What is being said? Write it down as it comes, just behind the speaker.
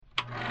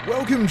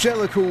Welcome,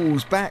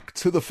 Jellicles, back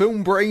to the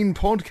Film Brain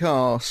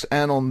podcast,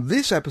 and on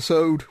this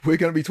episode, we're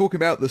going to be talking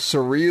about the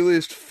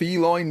surrealist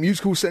feline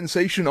musical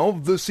sensation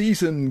of the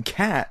season,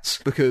 Cats,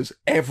 because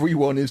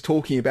everyone is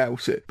talking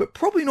about it, but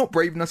probably not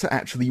brave enough to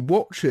actually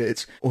watch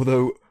it,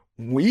 although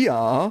we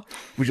are.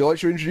 Would you like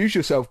to introduce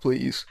yourself,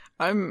 please?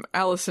 I'm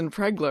Allison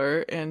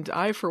Pregler, and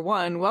I, for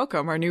one,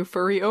 welcome our new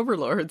furry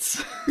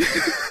overlords.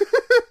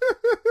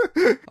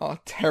 Our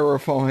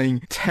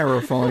terrifying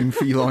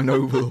feline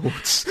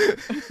overlords.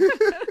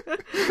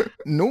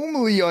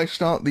 Normally I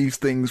start these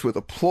things with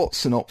a plot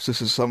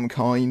synopsis of some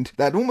kind.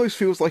 That almost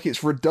feels like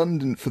it's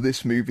redundant for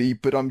this movie,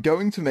 but I'm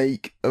going to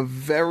make a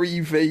very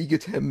vague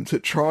attempt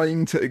at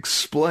trying to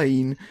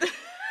explain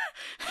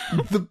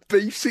the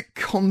basic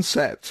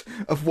concept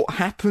of what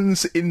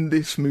happens in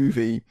this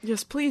movie.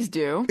 Yes, please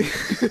do.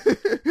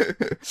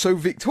 So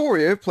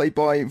Victoria, played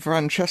by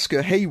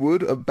Francesca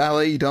Haywood, a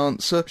ballet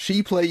dancer,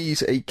 she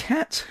plays a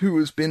cat who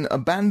has been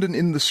abandoned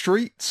in the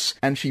streets,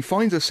 and she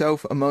finds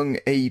herself among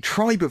a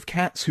tribe of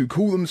cats who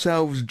call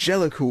themselves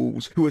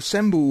Jellicles, who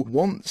assemble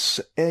once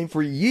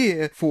every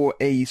year for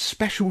a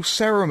special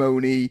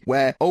ceremony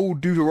where Old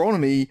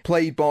Deuteronomy,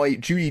 played by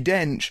Judi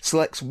Dench,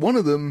 selects one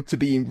of them to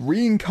be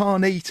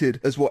reincarnated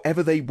as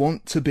whatever they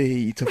want to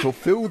be, to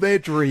fulfill their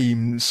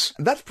dreams.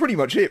 And that's pretty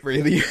much it,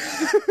 really.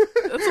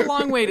 That's a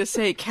long way to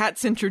say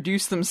cats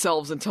introduce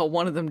themselves until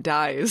one of them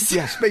dies.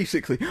 Yes,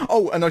 basically.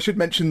 Oh, and I should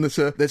mention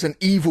that there's an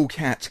evil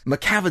cat,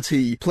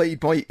 McCavity, played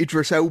by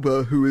Idris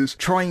Elba, who is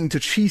trying to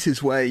cheat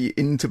his way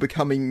into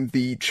becoming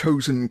the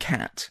chosen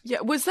cat.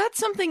 Yeah, was that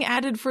something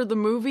added for the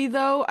movie,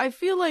 though? I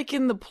feel like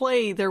in the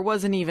play, there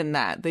wasn't even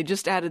that. They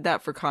just added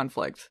that for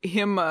conflict.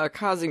 Him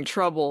causing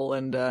trouble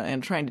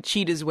and trying to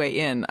cheat his way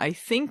in. I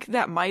think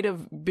that might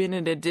have been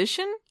an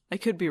addition. I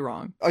could be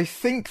wrong. I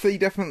think they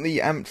definitely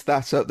amped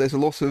that up. There's a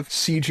lot of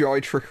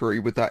CGI trickery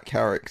with that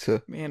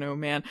character. Man, oh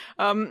man.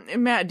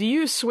 Matt, do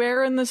you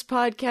swear in this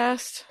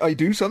podcast? I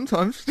do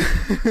sometimes.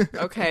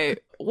 Okay.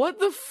 What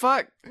the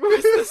fuck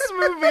was this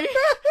movie?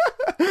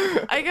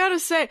 I gotta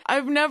say,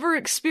 I've never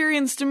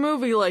experienced a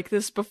movie like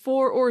this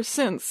before or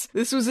since.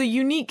 This was a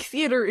unique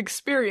theater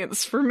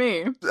experience for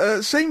me.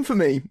 Same for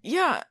me.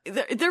 Yeah,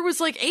 there was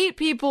like 8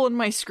 people in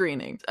my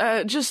screening.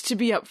 Just to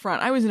be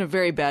upfront, I was in a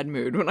very bad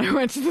mood when I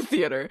went to the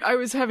theater. I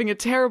was having a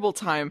terrible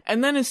time,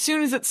 and then as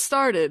soon as it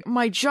started,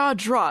 my jaw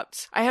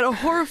dropped. I had a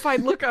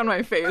horrified look on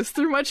my face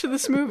through much of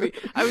this movie.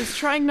 I was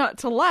trying not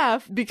to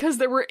laugh because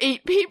there were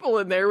 8 people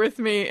in there with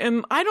me,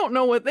 and I don't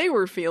know what they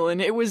were feeling.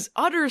 It was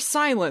utter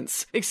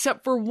silence,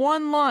 except for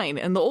one line,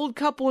 and the old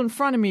couple in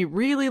front of me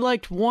really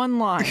liked one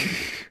line.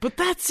 But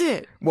that's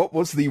it. What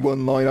was the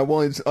one line? I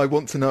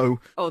want to know.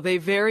 Oh, they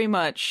very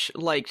much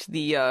liked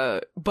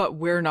the, but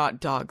we're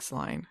not dogs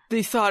line.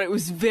 They thought it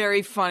was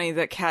very funny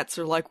that cats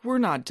are like, we're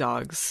not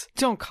dogs.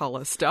 Don't call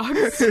us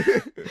dogs.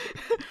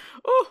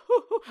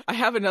 I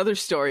have another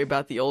story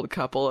about the old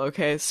couple,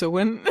 okay? So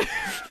when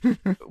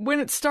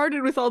it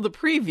started with all the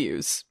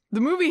previews, the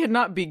movie had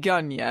not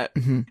begun yet.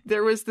 Mm-hmm.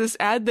 There was this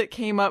ad that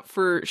came up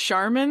for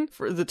Charmin,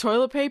 for the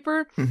toilet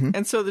paper,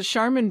 and so the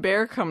Charmin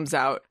bear comes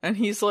out, and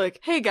he's like,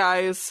 hey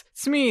guys,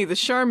 it's me, the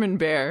Charmin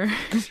bear.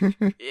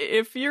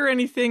 If you're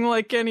anything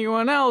like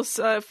anyone else,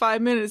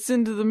 5 minutes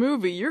into the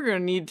movie, you're gonna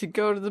need to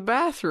go to the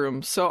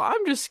bathroom, so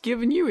I'm just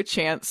giving you a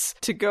chance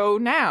to go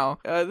now.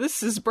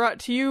 This is brought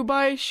to you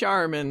by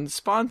Charmin,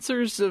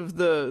 sponsors of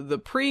the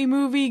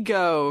pre-movie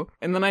Go.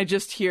 And then I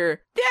just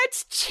hear,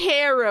 that's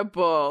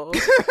terrible.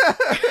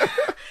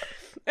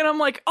 And I'm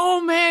like,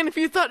 oh man, if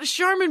you thought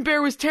Charmin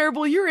Bear was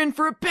terrible, you're in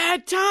for a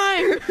bad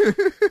time.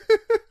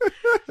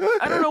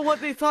 I don't know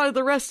what they thought of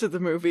the rest of the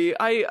movie.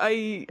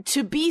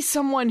 To be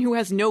someone who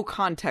has no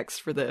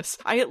context for this,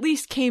 I at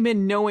least came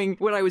in knowing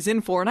what I was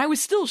in for, and I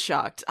was still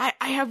shocked. I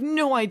have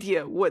no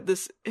idea what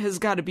this has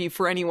got to be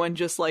for anyone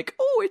just like,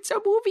 oh, it's a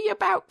movie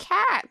about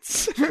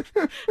cats.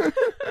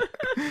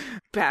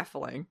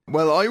 Baffling.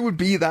 Well, I would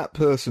be that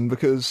person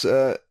because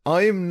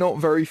I am not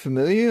very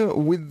familiar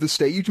with the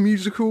stage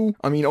musical.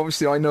 I mean,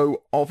 obviously I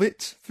know of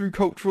it through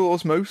cultural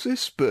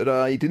osmosis, but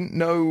I didn't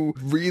know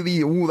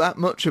really all that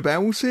much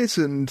about it,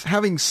 and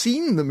having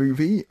seen the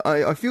movie,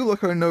 I feel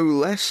like I know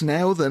less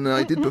now than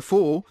I did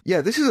before.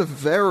 Yeah, this is a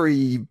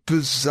very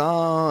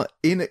bizarre,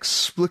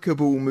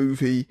 inexplicable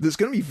movie that's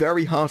going to be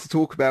very hard to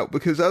talk about,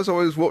 because as I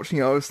was watching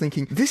it, I was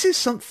thinking, this is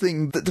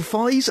something that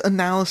defies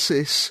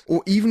analysis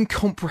or even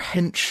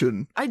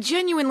comprehension. I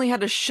genuinely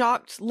had a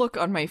shocked look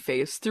on my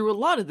face through a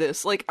lot of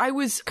this. Like, I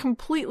was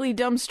completely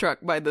dumbstruck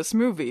by this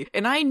movie,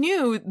 and I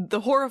knew the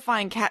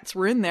horrifying cats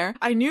were in there.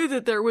 I knew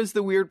that there was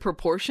the weird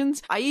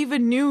proportions. I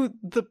even knew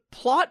the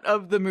plot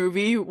of the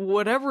movie,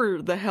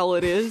 whatever the hell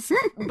it is,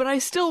 but I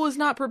still was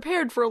not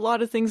prepared for a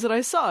lot of things that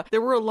I saw.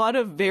 There were a lot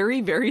of very,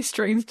 very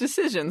strange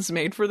decisions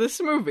made for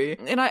this movie,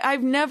 and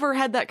I've never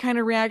had that kind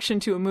of reaction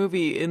to a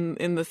movie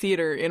in the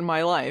theater in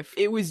my life.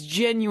 It was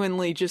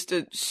genuinely just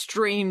a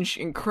strange,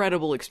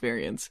 incredible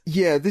experience.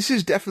 Yeah, this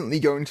is definitely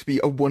going to be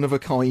a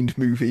one-of-a-kind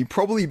movie,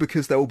 probably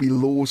because there will be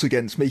laws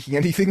against making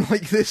anything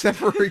like this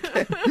ever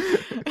again.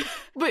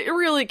 But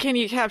really, can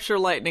you capture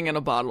lightning in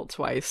a bottle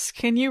twice?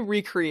 Can you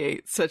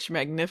recreate such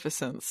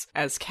magnificence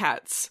as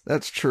cats?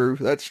 That's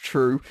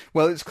true.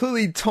 Well, it's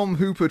clearly Tom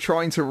Hooper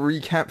trying to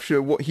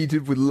recapture what he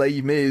did with Les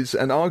Mis,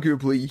 and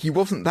arguably he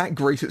wasn't that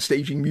great at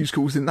staging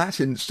musicals in that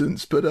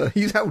instance, but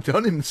he's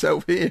outdone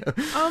himself here.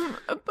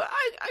 But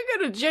I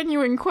got a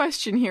genuine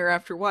question here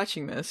after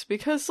watching this,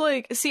 because,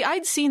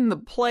 I'd seen the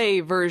play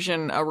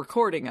version, a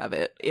recording of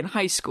it, in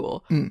high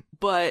school.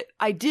 But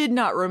I did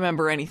not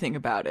remember anything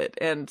about it.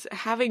 And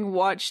having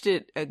watched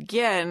it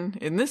again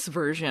in this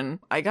version,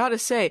 I gotta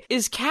say,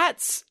 is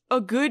Cats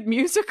a good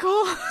musical?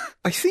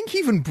 I think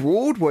even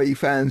Broadway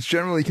fans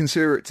generally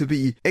consider it to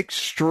be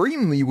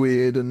extremely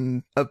weird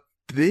and a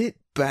bit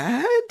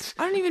bad?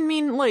 I don't even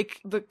mean,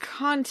 the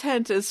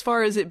content as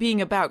far as it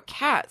being about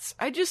cats.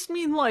 I just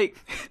mean,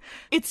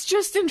 it's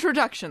just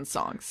introduction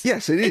songs.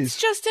 Yes, it is. It's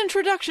just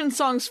introduction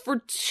songs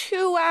for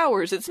 2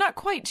 hours. It's not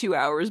quite 2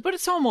 hours, but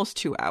it's almost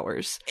 2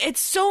 hours. It's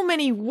so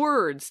many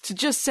words to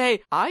just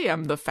say, I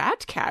am the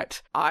fat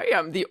cat. I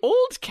am the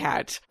old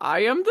cat. I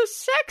am the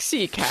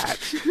sexy cat.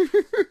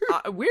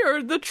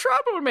 We're the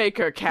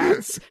troublemaker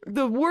cats.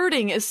 The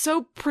wording is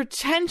so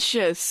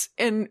pretentious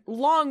and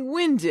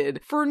long-winded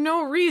for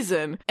no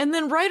reason. And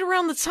then right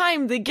around the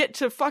time they get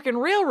to fucking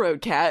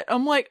Railroad Cat,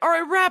 I'm like, all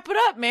right, wrap it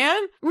up, man.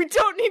 We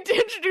don't need to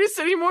introduce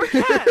any more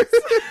cats.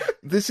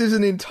 This is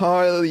an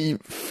entirely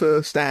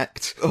first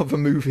act of a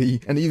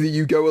movie, and either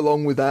you go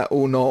along with that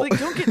or not.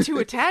 Don't get too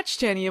attached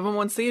to any of them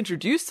once they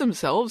introduce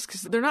themselves,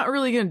 because they're not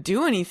really going to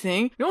do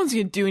anything. No one's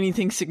going to do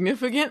anything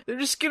significant. They're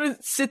just going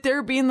to sit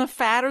there being the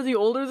fat or the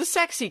old or the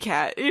sexy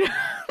cat. You know?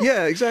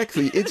 Yeah,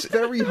 exactly. It's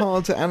very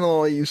hard to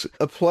analyze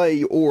a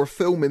play or a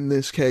film in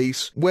this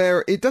case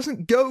where it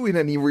doesn't go in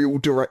any real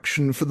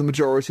direction for the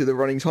majority of the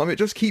running time. It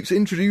just keeps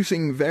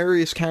introducing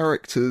various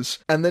characters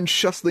and then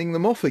shuttling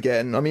them off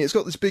again. I mean, it's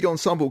got this big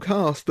ensemble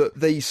cast, but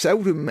they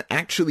seldom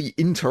actually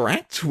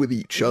interact with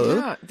each other.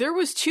 Yeah, there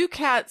was 2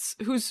 cats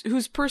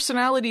whose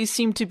personalities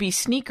seemed to be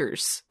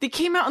sneakers. They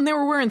came out and they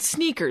were wearing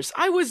sneakers.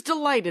 I was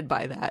delighted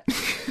by that.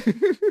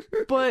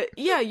 But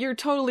yeah, you're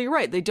totally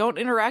right. They don't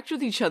interact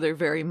with each other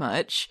very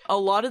much. A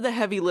lot of the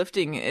heavy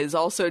lifting is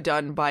also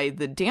done by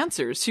the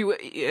dancers, who,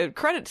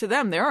 credit to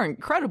them, they are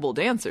incredible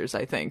dancers,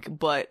 I think.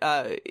 But,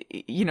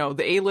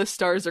 the A-list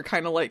stars are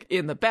kind of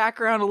in the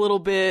background a little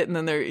bit, and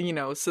then they're,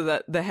 so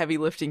that the heavy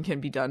lifting can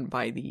be done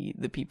by the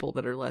people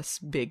that are less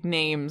big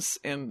names,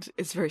 and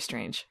it's very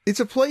strange. It's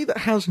a play that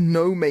has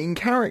no main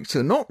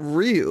character, not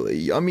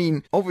really. I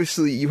mean,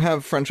 obviously you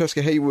have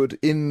Francesca Hayward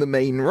in the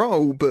main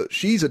role, but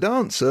she's a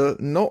dancer,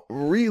 not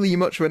really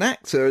much of an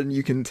actor, and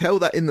you can tell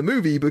that in the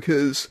movie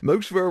because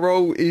most of her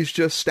role is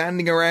just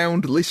standing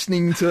around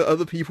listening to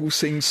other people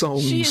sing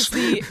songs. She is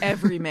the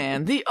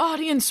everyman, the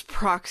audience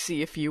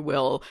proxy, if you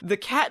will. The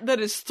cat that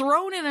is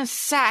thrown in a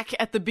sack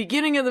at the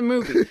beginning of the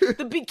movie.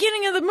 The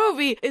beginning of the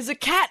movie is a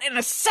cat in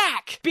a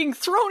sack being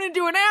thrown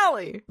into an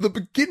alley. The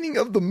beginning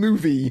of the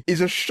movie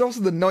is a shot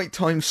of the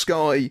nighttime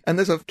sky, and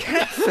there's a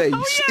cat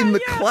face in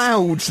the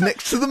clouds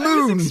next to the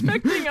moon. I was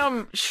expecting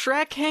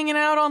Shrek hanging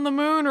out on the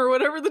moon or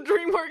whatever the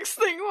DreamWorks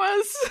thing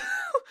was.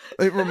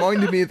 It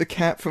reminded me of the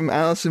cat from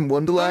Alice in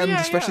Wonderland,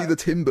 especially the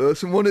Tim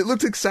Burton one. It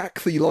looked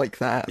exactly like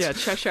that. Yeah,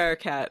 Cheshire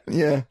Cat.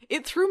 Yeah.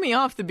 It threw me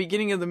off the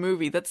beginning of the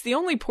movie. That's the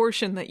only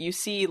portion that you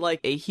see,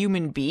 a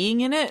human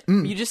being in it.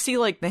 You just see,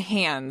 the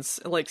hands,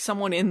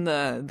 someone in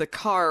the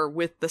car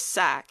with the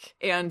sack,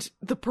 and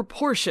the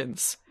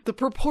proportions. The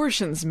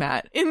proportions,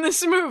 Matt, in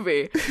this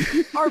movie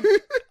are,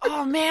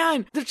 oh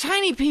man, they're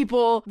tiny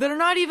people that are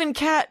not even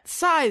cat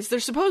size. They're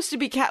supposed to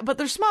be cat, but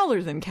they're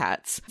smaller than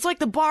cats. It's like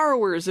the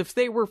Borrowers if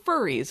they were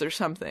furries or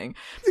something.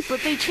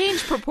 But they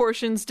change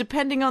proportions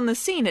depending on the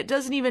scene. It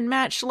doesn't even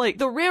match,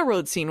 the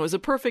railroad scene was a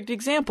perfect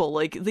example.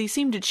 They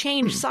seem to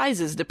change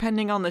sizes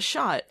depending on the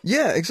shot.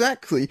 Yeah,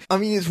 exactly. I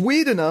mean, it's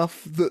weird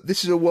enough that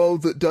this is a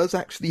world that does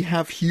actually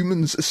have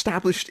humans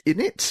established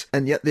in it,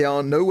 and yet they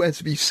are nowhere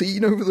to be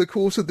seen over the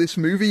course of this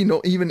movie.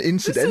 Not even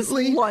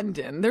incidentally. This is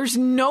London. There's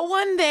no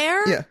one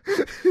there. Yeah.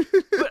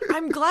 But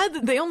I'm glad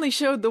that they only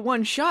showed the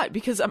one shot,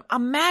 because I'm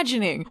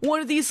imagining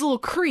one of these little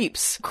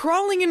creeps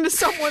crawling into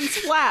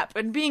someone's lap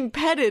and being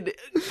petted.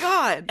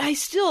 God, I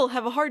still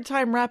have a hard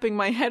time wrapping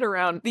my head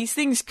around these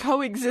things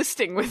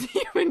coexisting with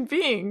human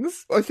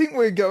beings. I think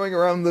we're going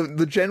around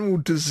the general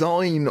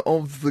design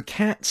of the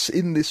cats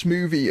in this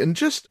movie, and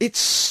just, it's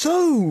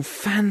so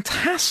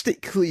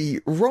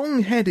fantastically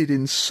wrong-headed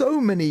in so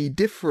many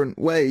different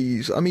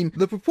ways. I mean,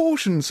 the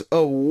proportions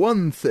are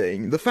one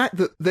thing. The fact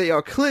that they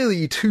are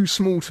clearly too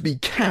small to be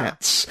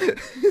cats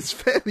is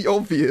fairly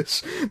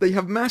obvious. They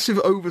have massive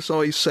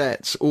oversized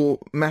sets, or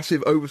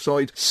massive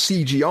oversized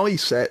CGI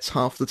sets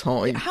half the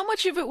time. How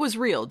much of it was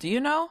real? Do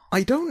you know?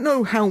 I don't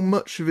know how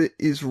much of it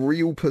is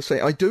real per se.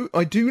 I do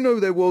know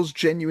there was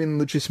genuine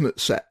legitimate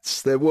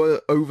sets. There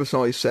were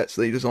oversized sets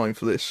they designed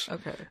for this.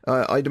 Okay.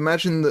 I'd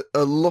imagine that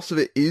a lot of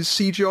it is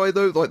CGI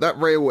though. That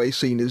railway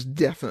scene is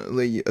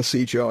definitely a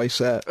CGI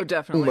set. Oh,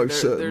 definitely.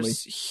 Almost certainly.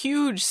 was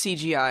huge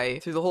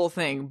CGI through the whole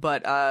thing,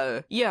 but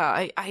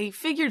yeah, I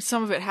figured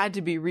some of it had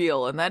to be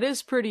real, and that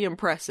is pretty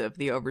impressive,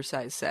 the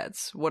oversized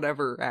sets,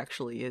 whatever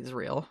actually is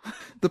real.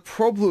 The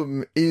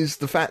problem is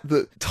the fact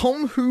that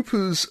Tom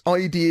Hooper's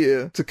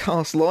idea to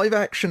cast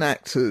live-action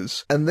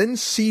actors and then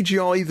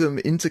CGI them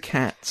into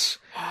cats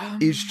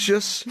is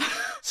just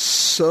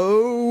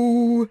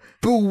so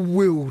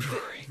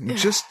bewildering.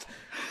 Just...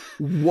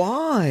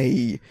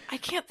 why? I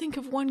can't think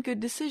of one good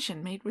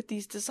decision made with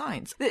these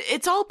designs.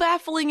 It's all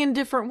baffling in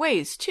different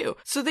ways, too.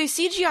 So they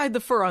CGI'd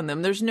the fur on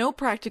them. There's no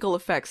practical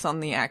effects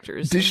on the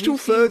actors. Digital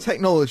fur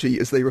technology,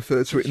 as they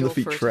refer to it in the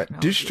featurette.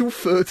 Digital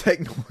fur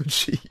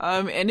technology.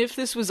 And if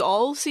this was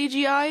all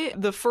CGI,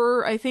 the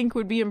fur, I think,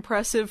 would be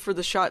impressive for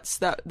the shots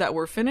that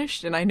were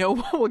finished, and I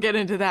know we'll get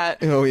into that.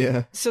 Oh,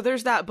 yeah. So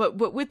there's that, but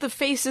with the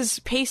faces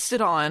pasted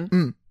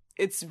on...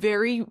 It's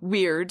very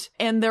weird.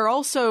 And they're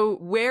also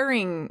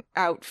wearing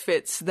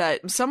outfits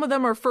that some of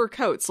them are fur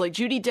coats. Like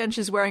Judi Dench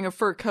is wearing a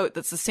fur coat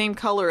that's the same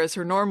color as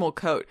her normal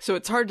coat. So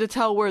it's hard to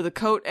tell where the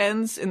coat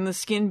ends and the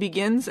skin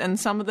begins. And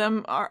some of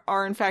them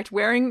are in fact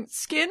wearing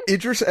skin.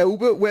 Idris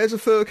Elba wears a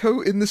fur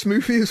coat in this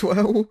movie as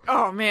well.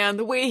 Oh man,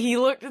 the way he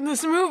looked in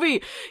this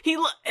movie.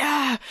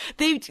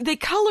 They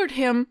colored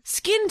him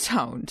skin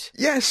toned.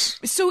 Yes.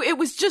 So it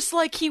was just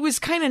like he was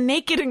kind of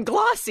naked and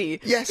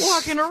glossy. Yes.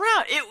 Walking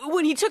around.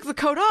 When he took the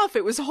coat off,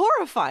 it was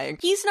horrifying.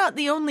 He's not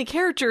the only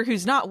character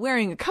who's not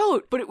wearing a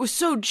coat, but it was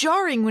so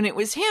jarring when it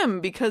was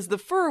him because the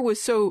fur was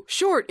so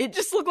short. It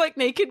just looked like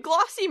naked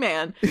glossy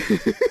man.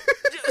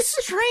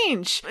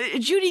 Strange.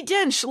 Judi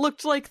Dench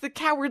looked like the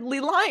Cowardly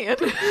Lion.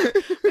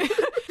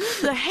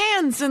 The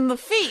hands and the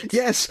feet.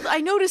 Yes.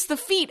 I noticed the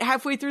feet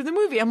halfway through the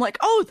movie. I'm like,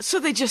 oh, so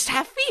they just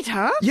have feet,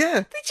 huh? Yeah.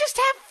 They just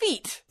have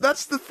feet.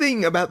 That's the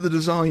thing about the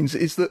designs,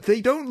 is that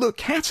they don't look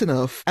cat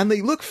enough, and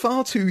they look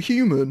far too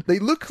human. They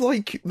look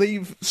like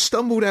they've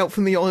stumbled out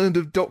from the island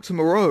of Dr.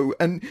 Moreau,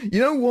 and you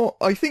know what?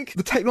 I think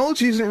the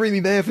technology isn't really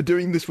there for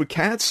doing this with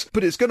cats,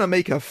 but it's gonna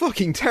make a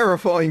fucking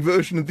terrifying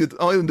version of the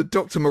island of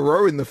Dr.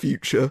 Moreau in the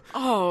future.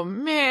 Oh,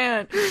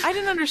 man. I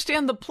didn't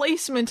understand the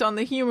placement on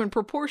the human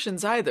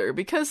proportions either,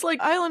 because,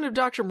 like, Island of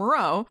Dr.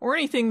 Moreau, or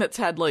anything that's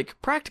had, like,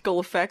 practical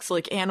effects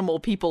like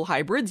animal-people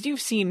hybrids,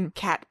 you've seen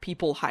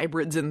cat-people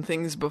hybrids and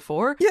things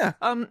before. Yeah.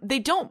 They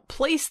don't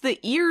place the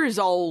ears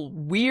all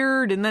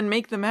weird and then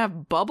make them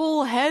have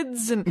bubble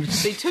heads, and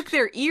they took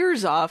their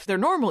ears off, their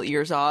normal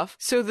ears off,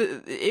 so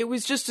it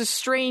was just a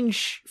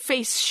strange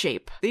face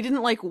shape. They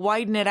didn't, like,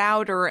 widen it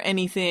out or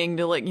anything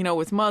to, like,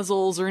 with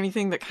muzzles or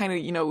anything that kind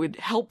of, would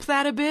help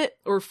that a bit,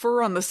 or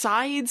fur on the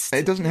sides.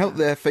 It doesn't help.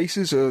 Their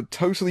faces are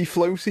totally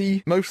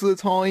floaty most of the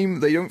time.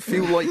 They don't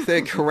feel like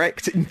they're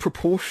correct in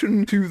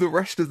proportion to the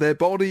rest of their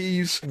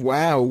bodies.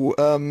 Wow.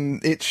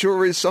 It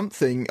sure is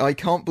something. I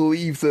can't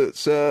believe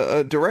that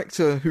a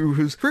director who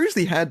has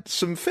previously had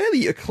some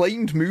fairly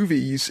acclaimed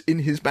movies in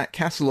his back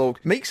catalogue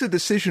makes a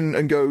decision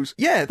and goes,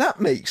 yeah, that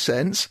makes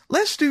sense.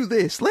 Let's do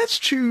this. Let's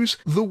choose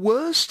the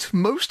worst,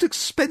 most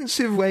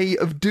expensive way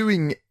of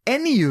doing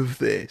any of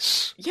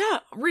this. Yeah,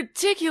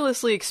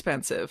 ridiculously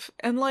expensive.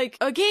 And like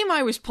a game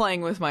I was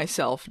playing with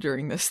myself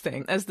during this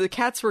thing, as the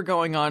cats were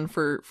going on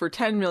for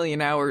 10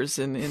 million hours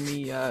in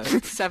the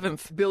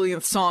 7th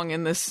billionth song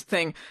in this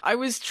thing, I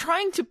was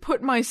trying to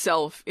put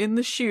myself in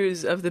the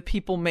shoes of the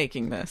people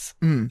making this.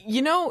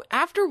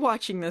 After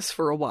watching this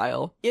for a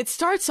while, it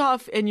starts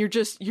off and you're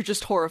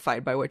just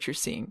horrified by what you're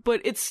seeing.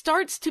 But it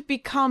starts to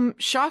become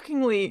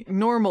shockingly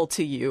normal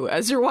to you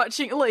as you're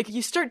watching. Like,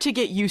 you start to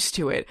get used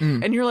to it.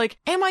 And you're like,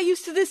 am I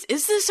used to this?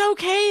 Is this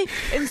okay?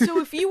 And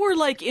so if you were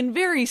like in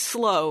very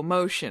slow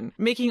motion,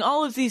 making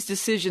all of these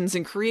decisions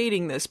and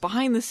creating this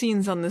behind the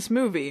scenes on this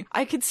movie,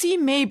 I could see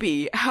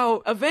maybe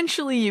how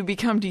eventually you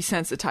become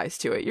desensitized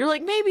to it. You're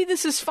like, maybe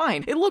this is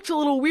fine. It looked a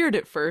little weird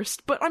at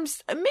first, but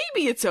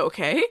maybe it's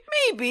okay.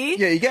 Maybe.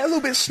 Yeah, you get a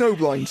little bit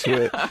snowblind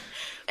to it.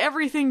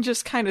 Everything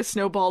just kind of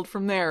snowballed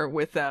from there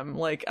with them,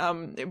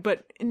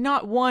 but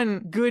not one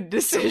good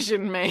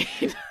decision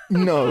made.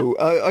 No,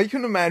 I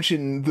can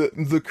imagine that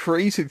the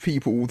creative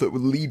people that were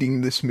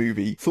leading this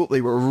movie thought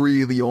they were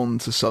really on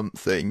to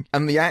something,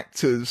 and the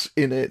actors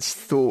in it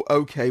thought,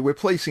 okay, we're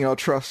placing our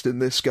trust in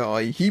this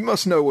guy, he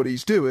must know what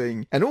he's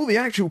doing, and all the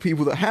actual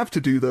people that have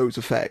to do those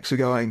effects are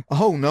going,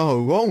 oh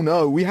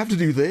no, we have to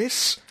do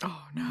this?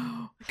 Oh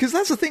no. Because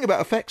that's the thing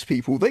about effects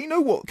people, they know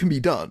what can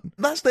be done.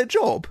 That's their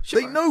job. Sure.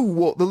 They know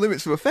what the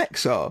limits of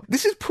effects are.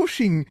 This is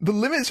pushing the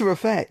limits of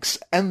effects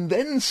and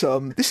then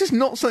some. This is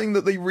not something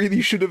that they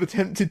really should have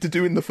attempted to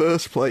do in the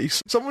first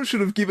place. Someone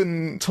should have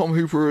given Tom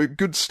Hooper a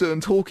good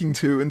stern talking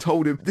to and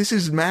told him, this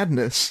is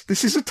madness.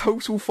 This is a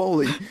total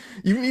folly.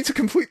 You need to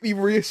completely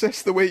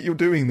reassess the way you're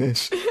doing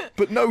this.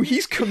 But no,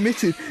 he's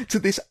committed to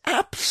this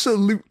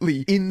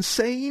absolutely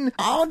insane,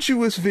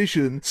 arduous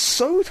vision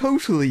so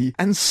totally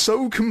and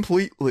so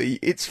completely.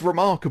 It's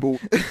remarkable.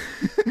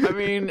 I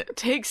mean,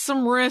 take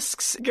some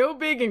risks, go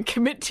big and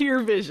commit to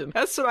your vision.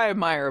 That's what I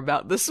admire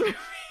about this movie.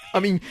 I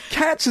mean,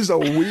 Cats is a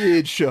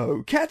weird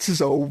show. Cats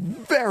is a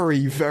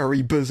very,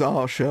 very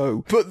bizarre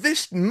show. But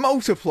this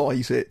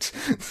multiplies it.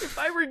 If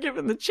I were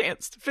given the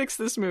chance to fix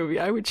this movie,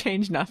 I would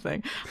change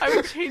nothing. I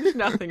would change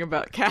nothing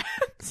about Cats.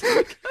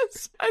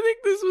 Because I think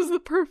this was the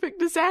perfect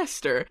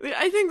disaster.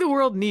 I think the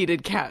world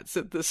needed Cats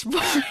at this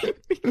point.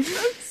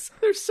 Because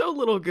there's so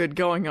little good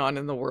going on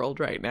in the world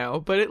right now.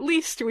 But at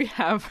least we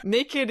have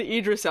naked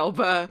Idris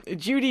Elba,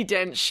 Judi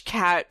Dench,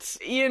 Cat,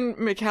 Ian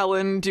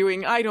McKellen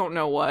doing I don't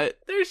know what.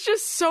 There's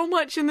just so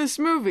much in this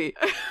movie.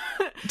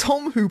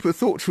 Tom Hooper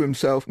thought to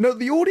himself, no,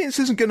 the audience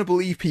isn't going to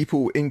believe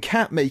people in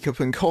cat makeup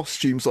and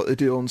costumes like they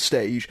do on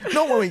stage.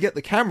 Not when we get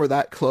the camera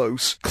that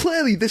close.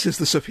 Clearly this is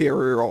the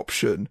superior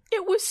option.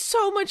 It was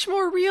so much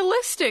more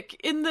realistic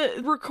in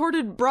the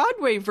recorded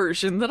Broadway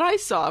version that I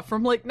saw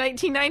from like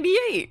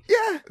 1998.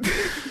 Yeah.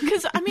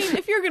 Because, I mean,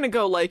 if you're going to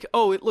go like,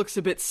 oh, it looks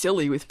a bit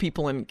silly with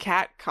people in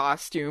cat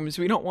costumes,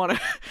 we don't want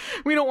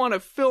to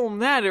film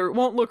that or it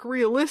won't look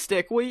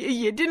realistic. Well,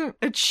 you didn't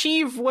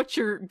achieve what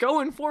you're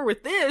going for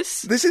with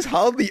this. This is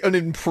hardly an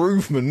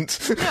improvement.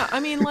 Yeah, I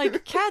mean,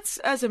 like, Cats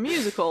as a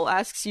musical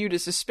asks you to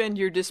suspend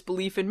your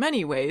disbelief in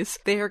many ways.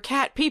 They are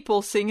cat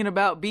people singing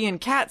about being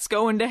cats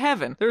going to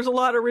heaven. There's a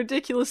lot of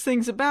ridiculous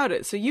things about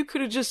it. So you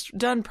could have just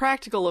done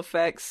practical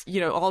effects, you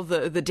know, all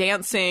the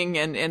dancing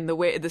and the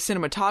way, the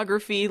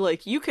cinematography.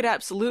 Like, you could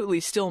absolutely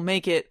still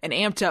make it an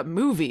amped up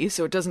movie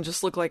so it doesn't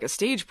just look like a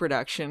stage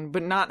production,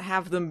 but not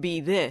have them be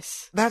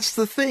this. That's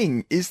the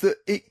thing, is that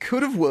it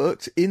could have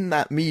worked in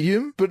that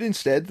medium, but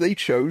instead they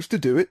chose to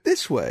do it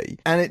this way.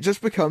 And it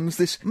just becomes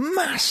this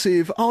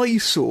massive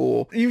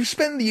eyesore. You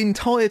spend the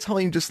entire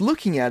time just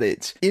looking at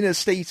it in a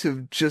state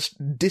of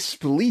just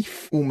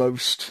disbelief,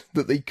 almost,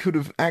 that they could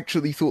have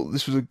actually thought that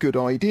this was a good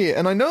idea.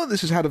 And I know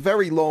this has had a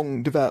very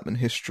long development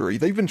history.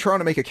 They've been trying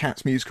to make a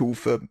Cats musical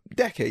for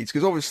decades,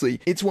 because obviously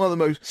it's one of the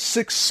most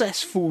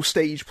successful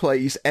stage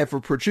plays ever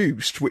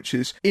produced, which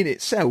is in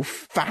itself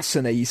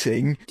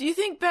fascinating. Do you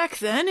think back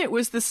then it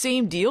was the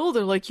same deal?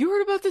 They're like, you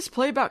heard about this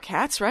play about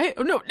cats, right?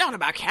 Oh, no, not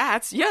about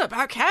cats. Yeah,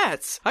 about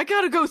cats. I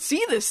gotta go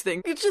see this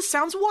thing. It just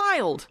sounds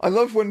wild. I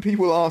love when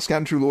people ask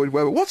Andrew Lloyd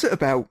Webber, what's it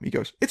about? He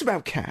goes, it's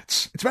about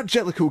cats. It's about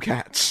Jellicle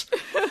cats.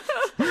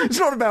 It's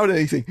not about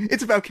anything.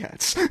 It's about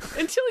cats.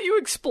 Until you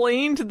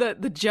explained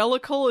that the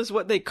Jellicle is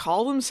what they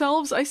call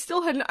themselves, I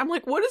still hadn't... I'm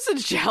like, what is a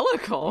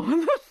Jellicle?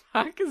 What the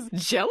fuck is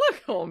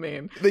Jellicle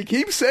mean? They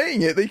keep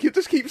saying it. They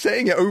just keep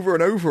saying it over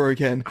and over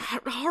again.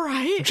 All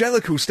right.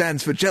 Jellicle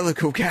stands for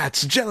Jellicle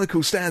cats.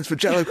 Jellicle stands for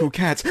Jellicle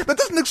cats. That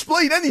doesn't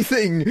explain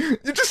anything.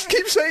 You just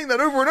keep saying that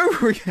over and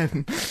over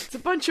again. It's a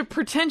bunch of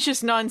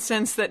pretentious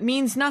nonsense that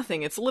means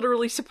nothing. It's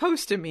literally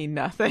supposed to mean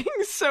nothing.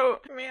 So,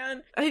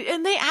 man.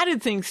 And they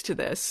added things to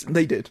this.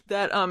 They did.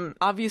 That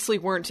obviously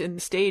weren't in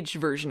the stage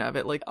version of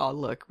it. Like, oh,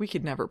 look, we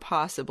could never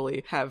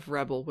possibly have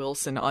Rebel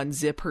Wilson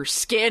unzip her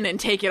skin and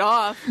take it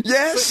off.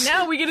 Yes! But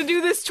now we get to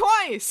do this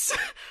twice!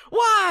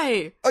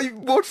 Why? I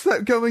watched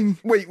that going,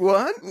 wait,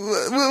 what?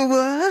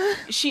 What?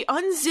 She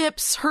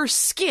unzips her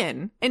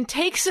skin and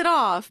takes it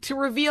off to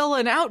reveal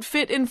an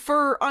outfit and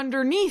fur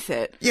underneath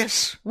it.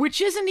 Yes.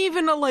 Which isn't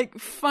even a, like,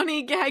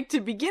 funny gag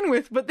to begin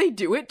with, but they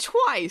do it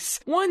twice.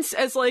 Once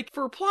as, like,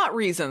 for plot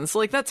reasons.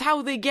 Like, that's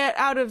how they get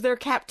out of their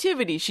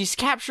captivity. She's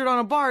captured on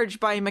a barge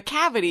by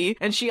McCavity,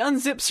 and she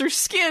unzips her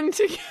skin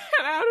to get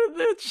out of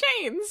the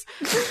chains.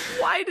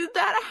 Why did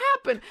that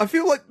happen? I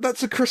feel like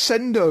that's a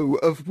crescendo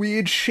of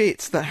weird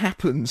shit that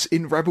happens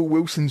in Rebel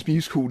Wilson's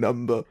musical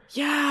number.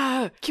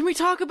 Yeah. Can we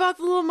talk about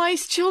the little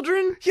mice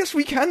children? Yes,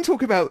 we can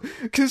talk about,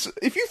 because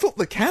if you thought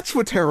the cats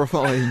were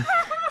terrifying,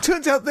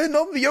 turns out they're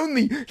not the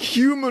only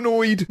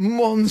humanoid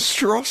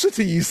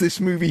monstrosities this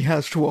movie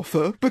has to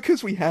offer,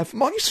 because we have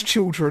mice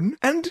children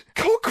and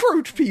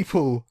cockroach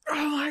people.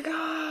 Oh my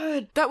god.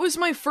 That was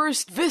my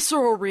first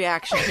visceral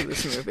reaction to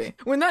this movie.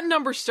 When that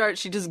number starts,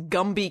 she does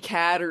Gumby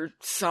Cat or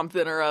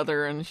something or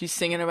other, and she's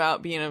singing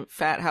about being a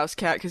fat house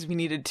cat because we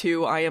needed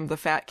 2 I Am the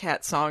Fat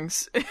Cat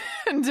songs.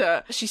 And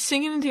she's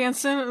singing and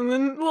dancing, and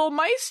then little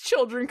mice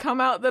children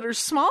come out that are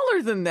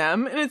smaller than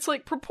them, and it's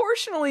like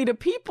proportionally to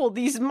people,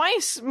 these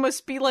mice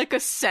must be like a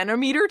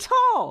centimeter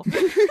tall.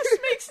 This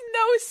makes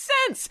no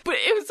sense, but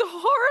it was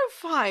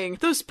horrifying.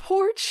 Those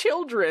poor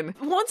children,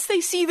 once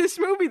they see this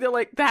movie, they're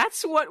like,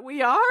 that's what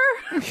we are?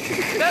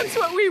 That's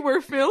what we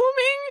were filming?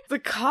 The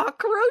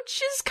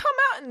cockroaches come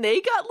out and they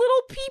got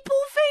little people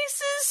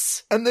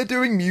faces? And they're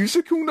doing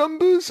musical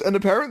numbers, and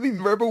apparently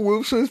Rebel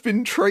Wilson has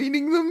been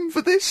training them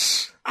for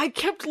this. I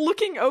kept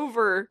looking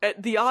over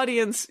at the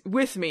audience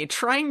with me,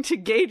 trying to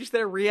gauge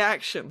their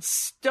reaction.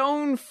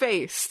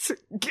 Stone-faced.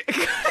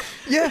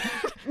 Yeah.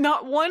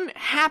 Not one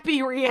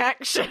happy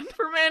reaction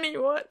from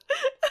anyone.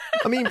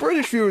 I mean,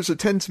 British viewers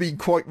tend to be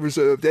quite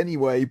reserved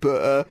anyway,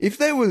 but if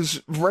there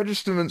was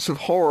registrants of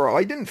horror,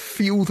 I didn't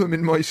feel them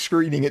in my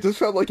screening. It just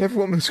felt like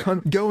everyone was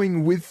kind of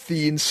going with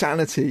the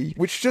insanity,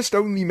 which just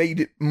only made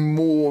it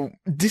more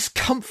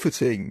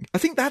discomforting. I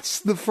think that's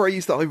the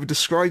phrase that I would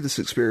describe this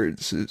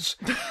experience as.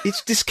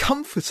 It's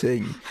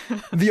discomforting.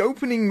 The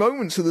opening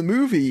moments of the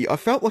movie, I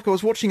felt like I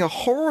was watching a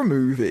horror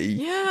movie.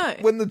 Yeah.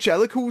 When the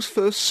jellicles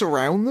first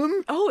surround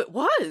them. Oh, it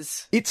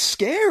was. It's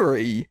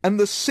scary. And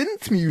the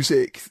synth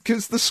music,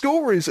 because the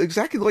score is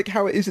exactly like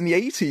how it is in the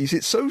 80s.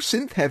 It's so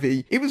synth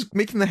heavy. It was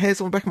making the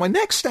hairs on the back of my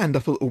neck stand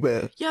up a little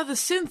bit. Yeah, the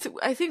synth,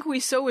 I think we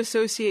so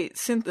associate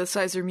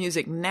synthesizer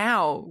music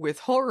now with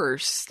horror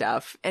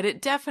stuff, and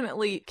it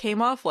definitely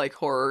came off like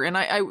horror. And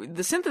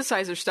the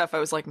synthesizer stuff, I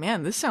was like,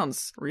 man, this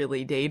sounds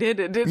really dated.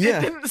 It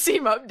didn't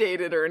seem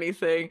updated or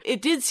anything.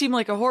 It did seem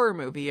like a horror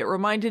movie. It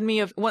reminded me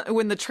of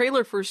when the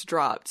trailer first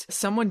dropped,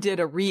 someone did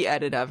a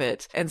re-edit of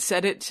it and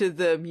set it to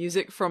the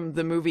music from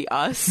the movie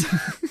Us,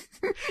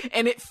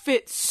 and it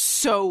fits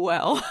so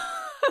well.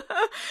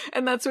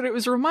 And that's what it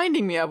was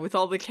reminding me of, with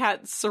all the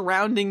cats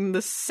surrounding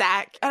the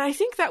sack. And I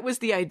think that was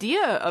the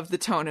idea of the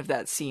tone of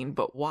that scene,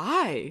 but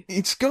why?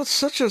 It's got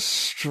such a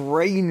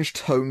strange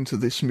tone to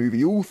this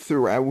movie all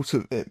throughout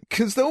of it,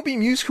 because there'll be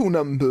musical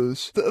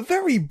numbers that are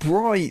very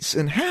bright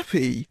and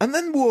happy, and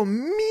then will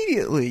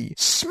immediately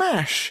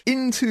smash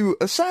into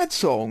a sad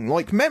song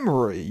like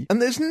Memory, and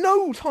there's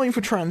no time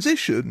for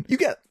transition. You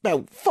get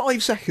about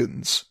 5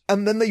 seconds,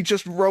 and then they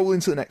just roll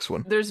into the next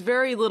one. There's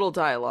very little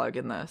dialogue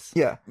in this.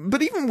 Yeah,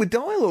 but even with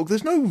dialogue,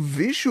 there's no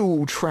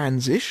visual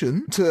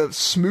transition to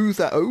smooth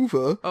that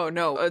over. Oh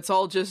no, it's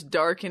all just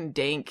dark and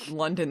dank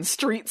London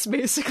streets,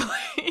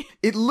 basically.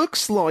 It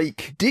looks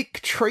like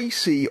Dick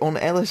Tracy on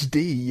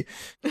LSD.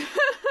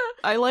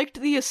 I liked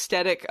the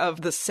aesthetic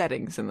of the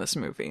settings in this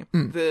movie.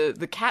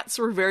 The cats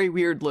were very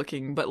weird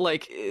looking, but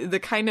like the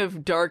kind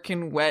of dark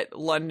and wet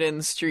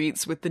London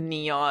streets with the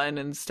neon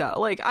and stuff.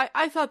 Like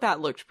I thought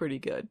that looked pretty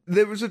good.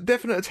 There was a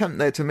definite attempt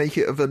there to make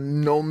it of a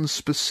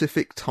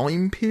non-specific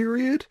time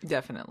period.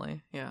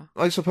 Definitely, yeah.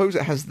 I suppose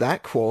it has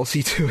that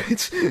quality to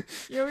it.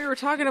 You know, we were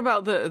talking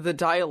about the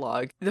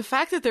dialogue. The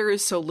fact that there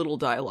is so little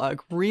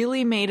dialogue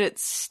really made it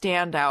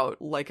stand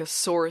out like a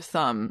sore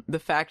thumb. The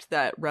fact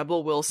that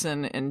Rebel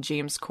Wilson and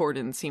James Corden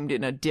seemed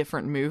in a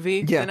different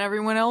movie than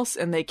everyone else,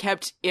 and they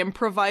kept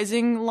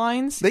improvising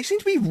lines. They seem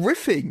to be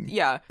riffing.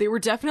 Yeah, they were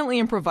definitely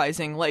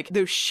improvising, like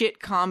those shit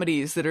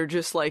comedies that are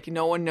just like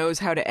no one knows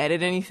how to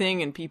edit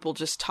anything and people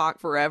just talk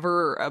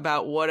forever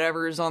about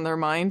whatever's on their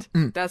mind.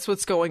 That's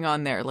what's going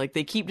on there. Like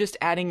they keep just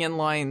adding in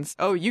lines.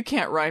 Oh, you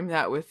can't rhyme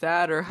that with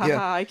that, or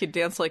haha, I could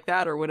dance like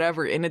that, or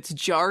whatever. And it's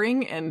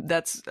jarring, and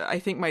that's, I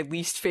think, my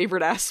least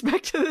favorite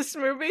aspect of this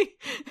movie.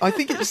 I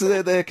think it's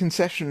their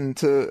concession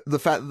to the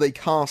fact that they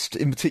cast,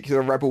 in particular,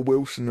 Rebel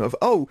Wilson of,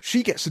 oh,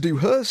 she gets to do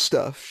her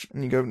stuff.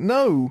 And you go,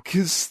 no,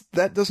 because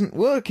that doesn't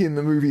work in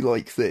the movie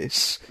like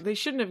this. They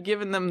shouldn't have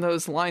given them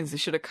those lines. They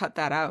should have cut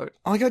that out.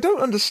 Like, I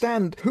don't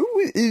understand, who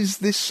is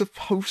this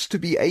supposed to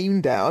be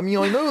aimed at? I mean,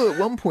 I know at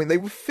one point they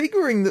were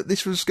figuring that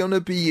this was going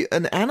to be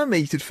an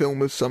animated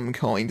film of some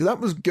kind.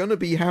 That was going to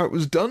be how it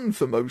was done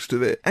for most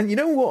of it. And you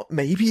know what?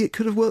 Maybe it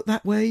could have worked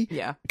that way.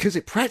 Yeah. Because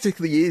it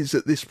practically is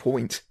at this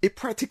point. It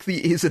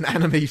practically is an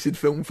animated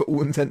film for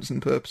all intents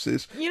and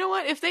purposes. You know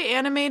what? If they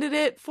animated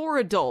it for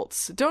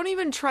adults, don't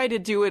even try to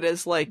do it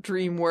as like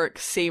DreamWorks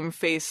same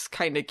face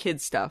kind of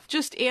kid stuff.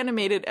 Just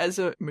animate it as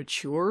a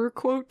mature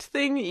quote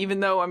thing, even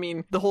though, I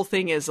mean, the whole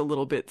thing is a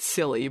little bit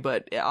silly,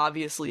 but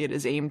obviously it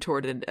is aimed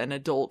toward an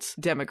adult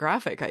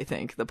demographic, I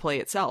think, the play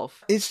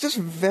itself. It's just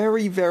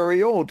very,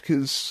 very odd,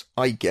 because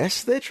I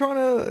guess they're trying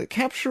to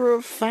capture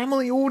a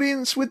family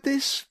audience with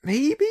this,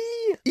 maybe?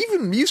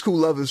 Even musical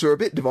lovers are a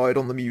bit divided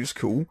on the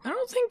musical. I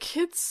don't think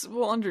kids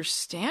will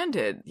understand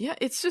it. Yeah,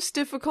 it's just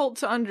difficult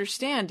to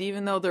understand,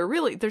 even though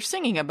they're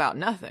singing about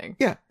nothing.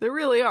 Yeah. They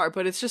really are,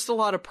 but it's just a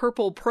lot of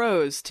purple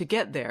prose to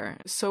get there.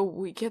 So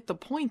we get the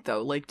point,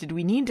 though. Like, did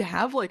we need to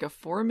have, like, a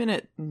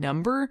 4-minute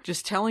number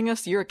just telling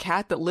us you're a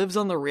cat that lives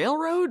on the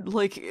railroad?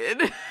 Like,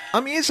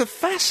 I mean, it's a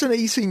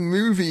fascinating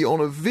movie on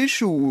a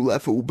visual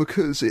level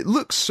because it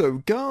looks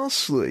so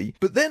ghastly.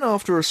 But then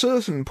after a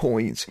certain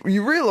point,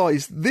 you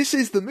realise this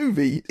is the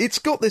movie. It's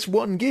got this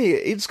one gear.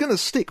 It's going to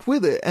stick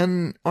with it.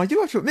 And I do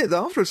have to admit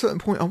that after a certain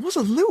point, I was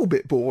a little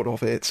bit bored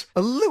of it.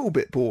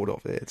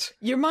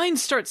 Your mind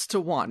starts to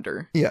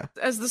wander. Yeah.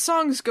 As the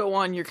songs go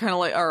on, you're kind of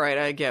like, all right,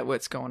 I get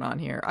what's going on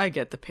here. I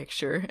get the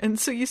picture. And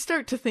so you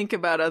start to think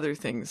about other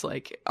things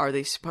like, are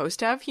they supposed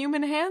to have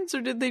human hands,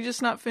 or did they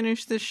just not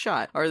finish this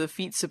shot? Are the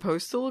feet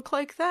supposed to look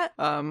like that?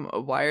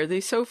 Why are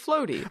they so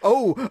floaty?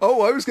 Oh,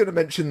 I was going to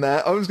mention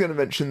that. I was going to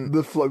mention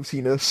the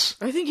floatiness.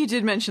 I think you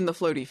did mention the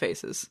floaty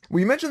faces.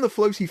 We mentioned the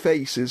floaty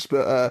faces,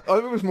 but I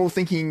was more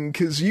thinking,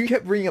 because you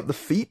kept bringing up the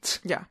feet.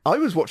 Yeah. I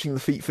was watching the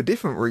feet for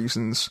different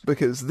reasons,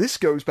 because this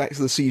goes back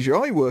to the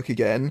CGI work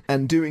again,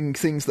 and doing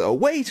things that are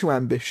way too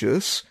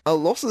ambitious. A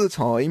lot of the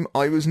time,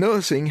 I was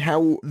noticing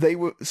how they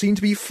seemed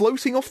to be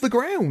floating off the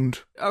ground.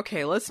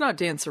 Okay, let's not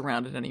dance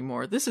around it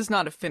anymore. This is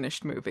not a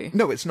finished movie.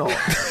 No, it's not.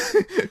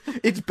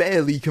 It's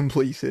barely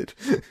completed.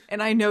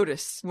 And I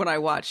noticed when I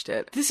watched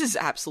it, this is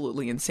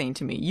absolutely insane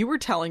to me. You were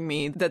telling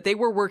me that they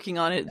were working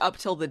on it up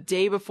till the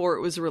day before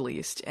it was released.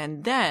 released,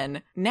 and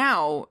then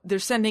now they're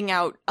sending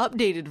out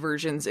updated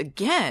versions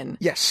again.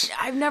 Yes.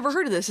 I've never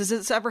heard of this. Has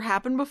this ever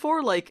happened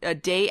before? Like a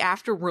day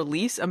after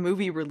release, a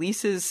movie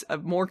releases a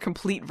more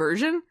complete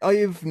version? I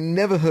have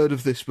never heard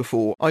of this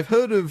before. I've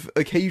heard of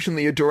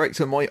occasionally a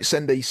director might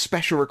send a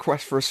special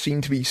request for a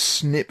scene to be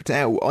snipped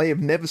out. I have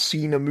never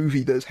seen a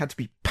movie that's had to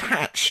be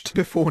patched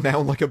before now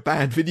like a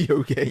bad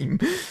video game.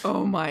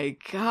 Oh my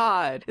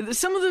god.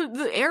 Some of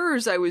the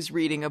errors I was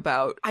reading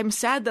about, I'm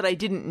sad that I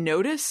didn't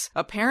notice.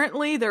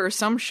 Apparently, there are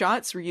some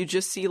shots where you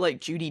just see like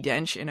Judi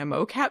Dench in a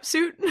mocap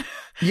suit.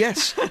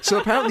 Yes. So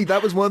apparently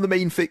that was one of the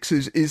main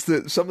fixes, is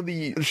that some of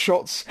the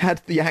shots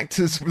had the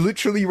actors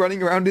literally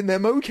running around in their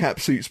mocap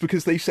suits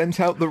because they sent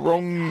out the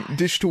wrong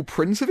digital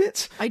print of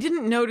it. I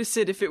didn't notice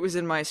it if it was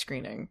in my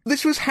screening.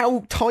 This was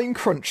how time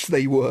crunched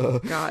they were.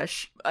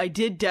 Gosh. I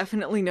did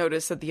definitely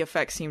notice that the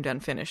effects seemed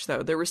unfinished,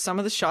 though. There were some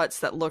of the shots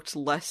that looked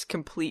less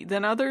complete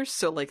than others,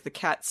 so, like, the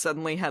cat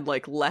suddenly had,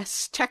 like,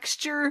 less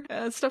texture,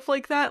 stuff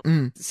like that.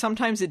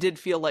 Sometimes it did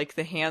feel like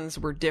the hands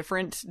were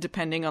different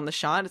depending on the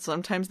shot.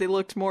 Sometimes they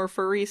looked more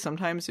furry,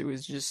 sometimes it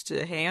was just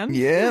a hand.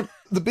 Yeah.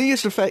 The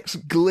biggest effects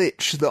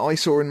glitch that I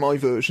saw in my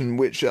version,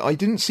 which I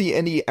didn't see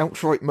any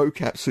outright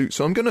mocap suit,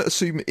 so I'm going to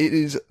assume it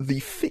is the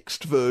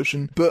fixed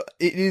version, but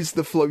it is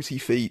the floaty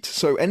feet.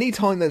 So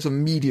anytime there's a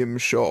medium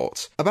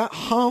shot, about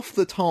half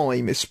the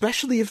time,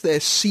 especially if they're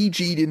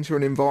CG'd into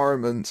an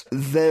environment,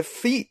 their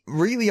feet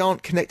really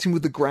aren't connecting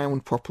with the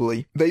ground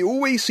properly. They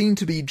always seem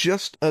to be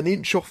just an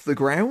inch off the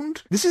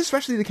ground. This is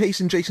especially the case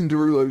in Jason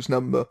Derulo's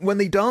number. When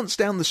they dance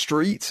down the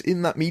street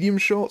in that medium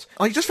shot,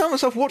 I just found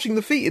myself watching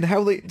the feet and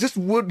how they just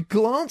would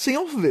glancing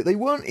off of it. They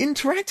weren't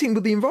interacting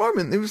with the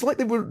environment. It was like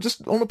they were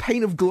just on a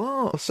pane of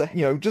glass,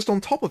 just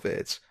on top of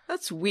it.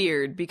 That's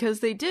weird,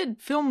 because they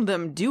did film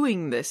them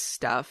doing this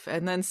stuff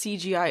and then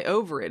CGI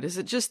over it. Is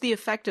it just the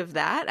effect of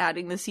that,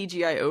 adding the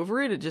CGI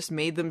over it? It just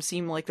made them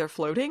seem like they're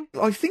floating?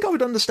 I think I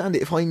would understand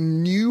it if I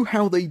knew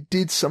how they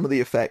did some of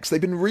the effects.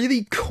 They've been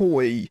really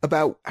coy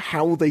about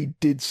how they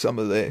did some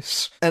of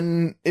this.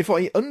 And if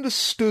I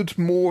understood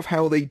more of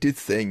how they did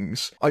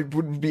things, I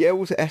would be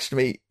able to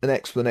estimate an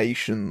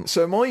explanation.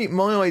 So my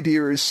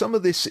idea is some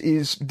of this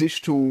is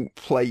digital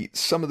plates,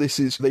 some of this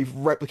is they've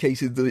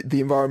replicated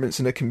the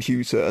environments in a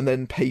computer and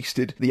then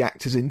pasted the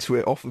actors into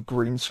it off of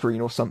green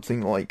screen or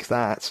something like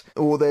that.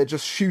 Or they're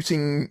just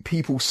shooting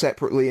people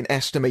separately and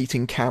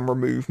estimating camera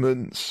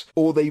movements.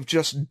 Or they've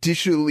just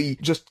digitally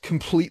just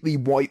completely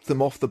wiped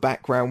them off the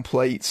background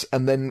plates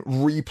and then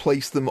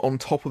replaced them on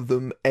top of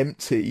them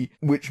empty,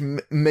 which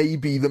may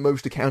be the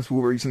most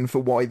accountable reason for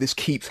why this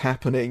keeps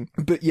happening.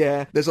 But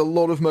yeah, there's a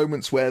lot of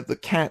moments where the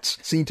cats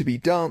seem to be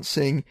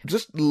dancing,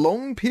 just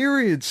long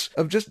periods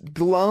of just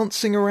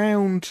glancing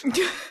around.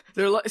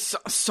 They're like,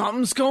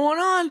 something's going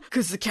on,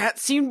 because the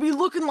cats seem to be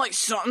looking like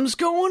something's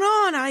going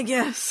on, I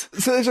guess.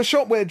 So there's a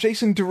shot where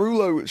Jason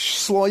Derulo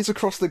slides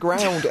across the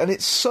ground, and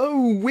it's so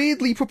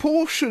weirdly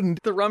proportioned.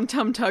 The Rum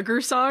Tum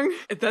Tugger song?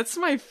 That's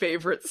my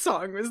favorite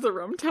song, was the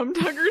Rum Tum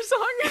Tugger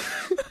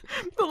song.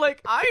 The,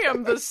 like, I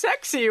am the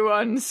sexy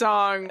one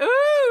song.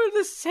 Ooh,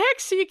 the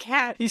sexy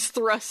cat. He's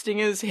thrusting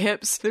his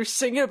hips. They're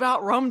singing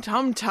about Rum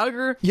Tum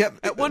Tugger. Yep.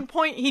 At one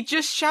point, he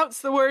just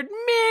shouts the word,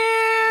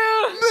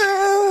 milk!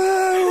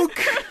 Milk!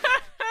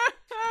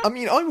 I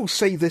mean, I will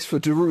say this for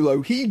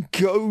Derulo, he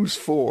goes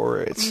for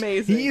it.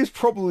 Amazing. He is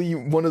probably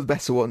one of the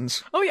better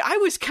ones. Oh yeah, I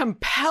was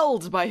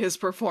compelled by his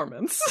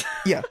performance.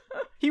 Yeah.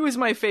 He was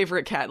my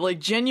favorite cat. Like,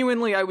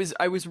 genuinely, I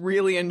was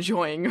really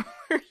enjoying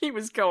where he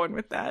was going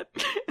with that.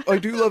 I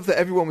do love that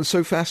everyone was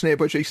so fascinated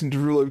by Jason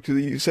Derulo because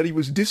he said he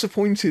was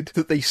disappointed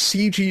that they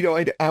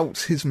CGI'd out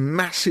his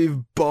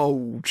massive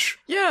bulge.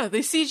 Yeah, they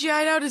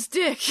CGI'd out his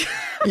dick.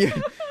 Yeah,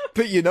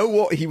 but you know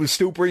what? He was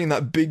still bringing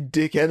that big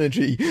dick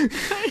energy.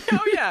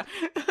 Oh yeah.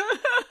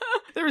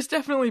 There was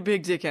definitely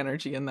big dick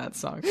energy in that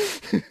song.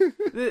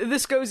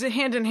 This goes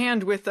hand in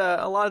hand with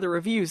a lot of the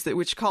reviews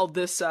which called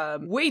this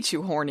way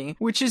too horny,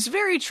 which is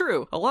very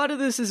true. A lot of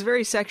this is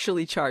very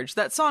sexually charged.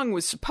 That song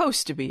was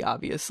supposed to be,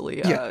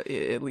 obviously,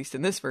 at least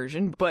in this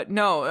version. But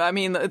no, I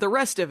mean, the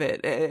rest of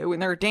it, when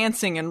they're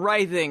dancing and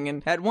writhing,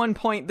 and at one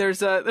point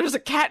there's a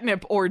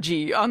catnip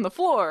orgy on the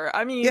floor.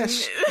 I mean...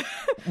 Yes.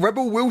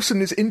 Rebel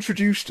Wilson is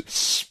introduced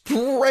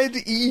spread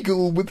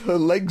eagle with her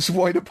legs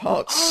wide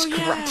apart,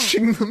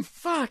 scratching them.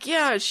 Fuck,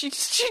 yeah, she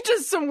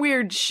does some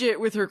weird shit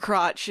with her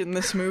crotch in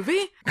this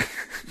movie.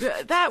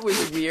 That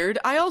was weird.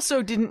 I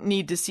also didn't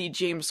need to see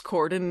James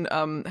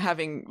Corden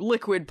having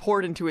liquid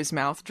poured into his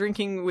mouth,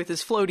 drinking with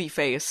his floaty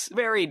face.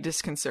 Very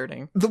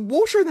disconcerting. The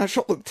water in that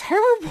shot looked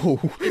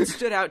terrible. It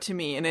stood out to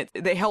me, and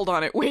they held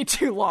on it way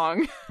too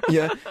long.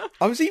 Yeah.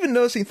 I was even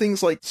noticing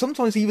things like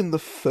sometimes even the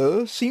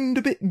fur seemed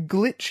a bit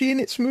glitchy in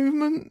its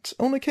movement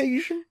on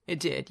occasion. It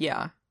did,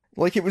 yeah.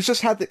 Like, it was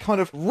just had that kind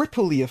of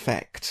rippley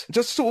effect.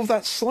 Just sort of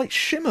that slight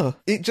shimmer.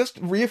 It just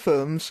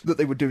reaffirms that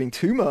they were doing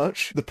too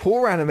much. The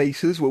poor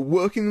animators were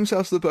working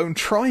themselves to the bone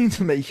trying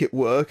to make it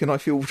work, and I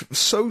feel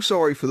so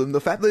sorry for them.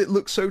 The fact that it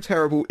looks so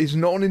terrible is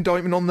not an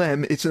indictment on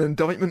them, it's an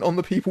indictment on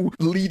the people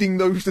leading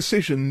those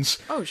decisions.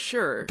 Oh,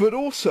 sure. But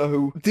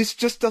also, this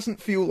just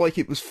doesn't feel like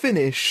it was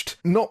finished,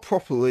 not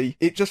properly.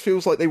 It just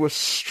feels like they were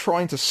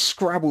trying to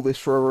scrabble this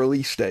for a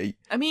release date.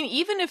 I mean,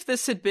 even if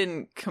this had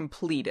been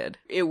completed,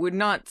 it would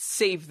not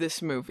save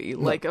this movie. No.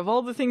 Like, of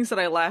all the things that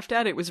I laughed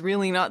at, it was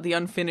really not the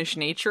unfinished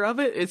nature of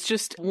it. It's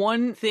just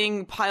one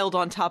thing piled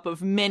on top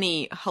of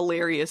many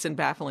hilarious and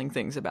baffling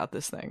things about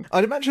this thing.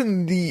 I'd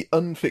imagine the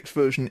unfixed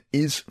version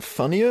is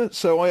funnier,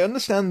 so I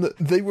understand that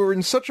they were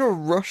in such a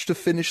rush to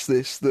finish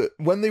this that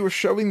when they were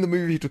showing the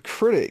movie to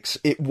critics,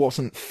 it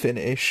wasn't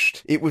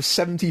finished. It was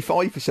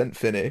 75%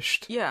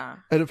 finished. Yeah.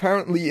 And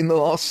apparently in the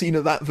last scene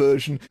of that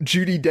version,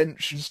 Judi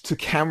Dench's to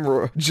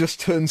camera just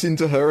turns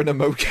into her in a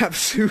mocap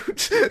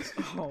suit.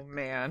 Oh,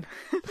 man.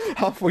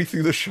 Halfway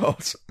through the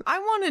shot. I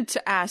wanted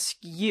to ask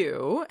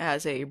you,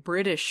 as a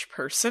British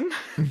person,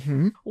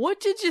 what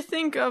did you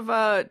think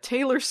of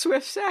Taylor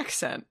Swift's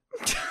accent?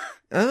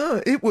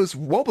 It was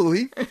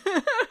wobbly.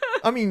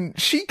 I mean,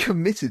 she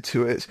committed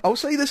to it. I'll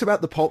say this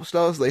about the pop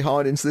stars they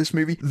hired into this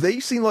movie. They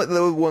seem like they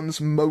were the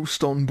ones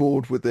most on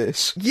board with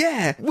this.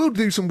 Yeah, we'll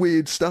do some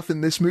weird stuff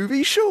in this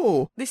movie,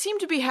 sure. They seem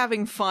to be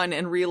having fun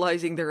and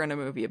realizing they're in a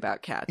movie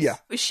about cats. Yeah.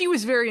 She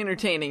was very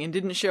entertaining and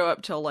didn't show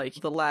up till, like,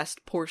 the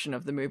last portion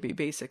of the movie,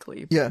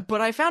 basically. Yeah. But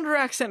I found her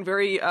accent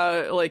very,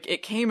 like,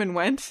 it came and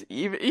went.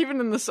 Even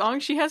in the song,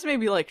 she has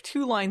maybe, like,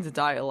 2 lines of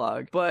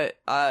dialogue. But,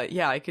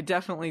 yeah, I could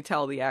definitely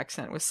tell the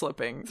accent was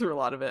slipping through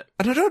a lot of it.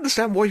 And I don't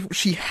understand why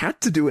she had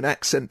to do an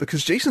accent,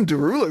 because Jason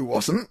Derulo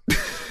wasn't.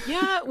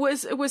 Yeah,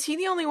 was he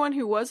the only one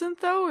who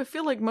wasn't, though? I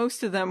feel like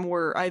most of them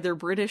were either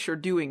British or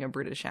doing a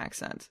British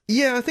accent.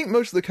 Yeah, I think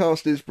most of the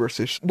cast is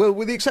British. Well,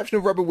 with the exception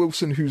of Rebel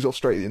Wilson, who's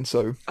Australian,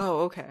 so... Oh,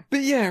 okay. But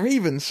yeah,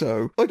 even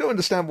so, I don't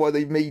understand why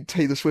they made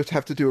Taylor Swift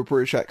have to do a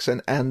British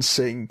accent and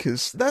sing,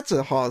 because that's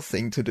a hard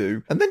thing to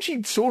do. And then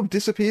she sort of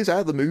disappears out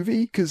of the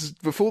movie, because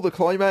before the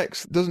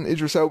climax, doesn't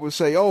Idris Elba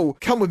say, "Oh,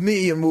 come with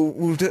me and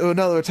we'll do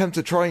another attempt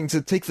at trying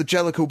to take the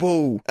Jellicle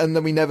Ball," and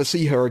then we never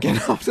see her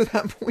again after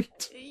that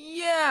point.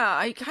 Yeah,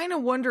 I kind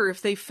of wonder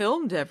if they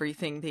filmed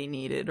everything they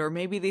needed, or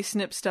maybe they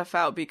snipped stuff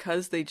out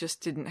because they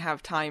just didn't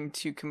have time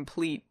to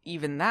complete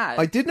even that.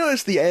 I did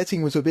notice the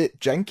editing was a bit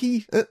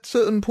janky at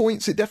certain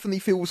points. It definitely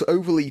feels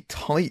overly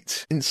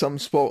tight in some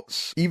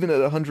spots, even at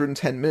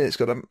 110 minutes.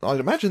 I'd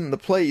imagine the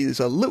play is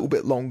a little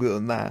bit longer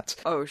than that.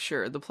 Oh,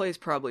 sure. The play's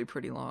probably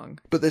pretty long.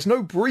 But there's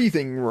no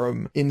breathing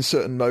room in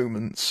certain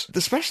moments.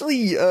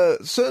 Especially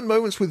certain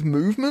moments with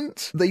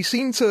movement. They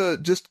seem to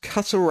just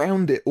cut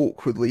around it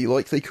awkwardly,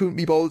 like they couldn't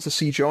be bothered to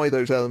CGI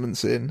those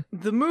elements in.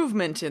 The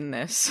movement in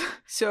this.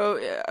 So,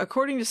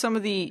 according to some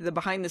of the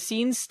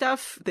behind-the-scenes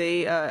stuff,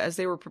 they, as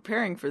they were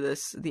preparing for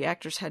this, the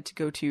actors had to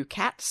go to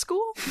cat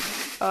school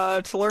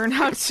to learn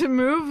how to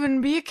move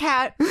and be a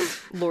cat.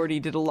 Lordy,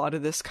 did a lot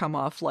of this come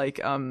off like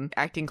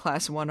acting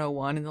class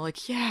 101, and they're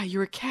like, "Yeah,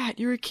 you're a cat,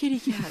 you're a kitty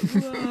cat,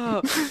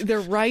 whoa." They're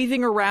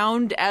writhing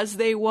around as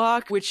they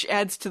walk, which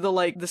adds to the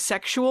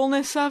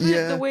sexualness of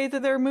it, the way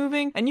that they're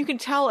moving. And you can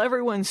tell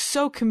everyone's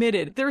so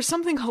committed. There's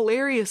something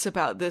hilarious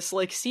about this,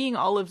 seeing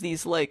all of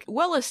these,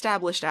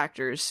 well-established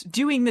actors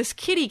doing this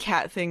kitty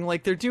cat thing,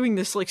 like they're doing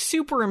this,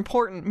 super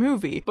important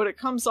movie, but it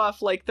comes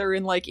off like they're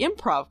in,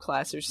 improv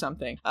class or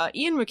something.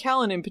 Ian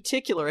McKellen, in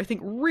particular, I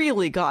think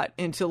really got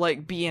into,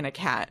 being a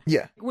cat.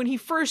 Yeah. When he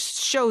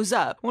first shows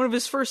up, one of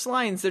his first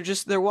lines,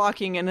 they're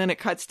walking, and then it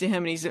cuts to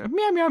him, and he's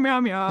meow, meow, meow,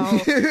 meow.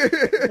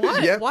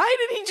 What? Yep. Why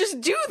did he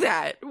just do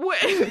that?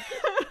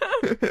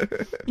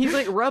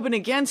 He's, rubbing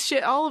against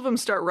shit. All of them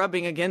start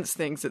rubbing against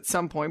things at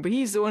some point, but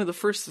he's one of the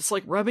first that's,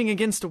 rubbing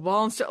against a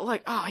wall and stuff.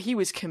 He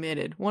was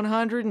committed.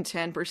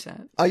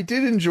 110%. I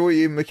did enjoy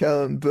Ian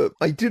McKellen, but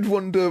I did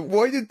wonder,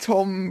 why did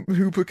Tom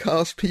Hooper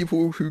cast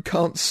people who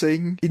can't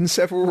sing in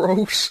several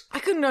roles? I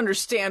couldn't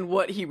understand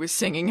what he was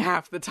singing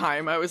half the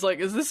time. I was like,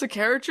 is this a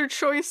character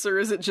choice, or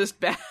is it just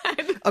bad?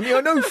 I mean,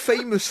 I know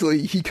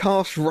famously he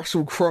cast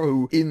Russell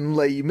Crowe in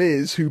Les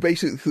Mis, who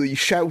basically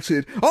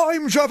shouted,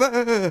 "I'm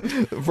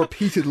Javert!"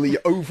 repeatedly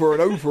over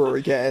and over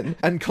again,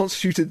 and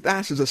constituted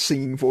that as a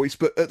singing voice,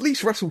 but at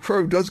least Russell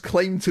Crowe does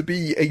claim to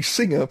be a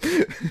singer.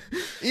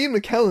 Ian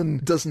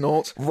McKellen does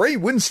not. Ray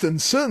Winston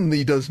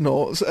certainly does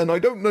not, and I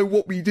don't know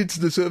what we did to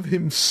deserve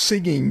him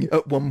singing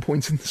at one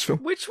point in this film.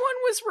 Which one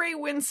was Ray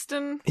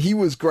Winston? He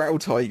was Growl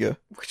Tiger.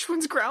 Which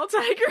one's Growl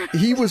Tiger?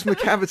 He was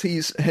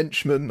McCavity's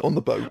henchman on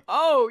the boat.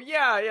 Oh,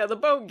 yeah, the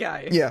boat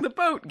guy. Yeah. The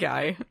boat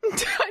guy.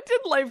 I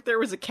did like there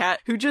was a cat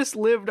who just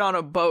lived on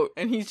a boat,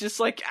 and he's just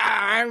like,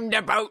 "I'm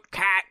the boat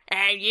cat,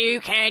 and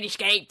you can't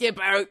escape the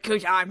boat,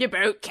 'cause I'm the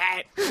boat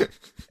cat."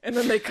 And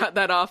then they cut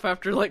that off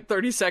after like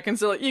 30 seconds.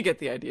 They're like, you get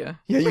the idea.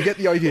 Yeah, you get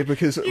the idea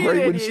because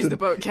Ray Winston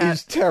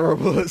is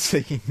terrible at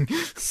singing.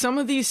 Some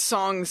of these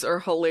songs are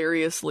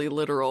hilariously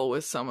literal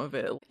with some of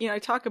it. You know, I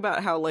talk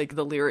about how like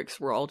the lyrics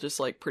were all just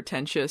like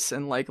pretentious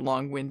and like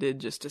long-winded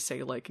just to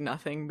say like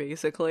nothing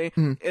basically.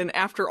 And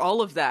after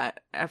all of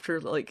that,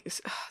 after like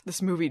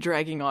this movie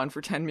dragging on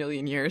for 10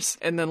 million years,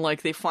 and then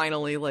like they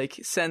finally like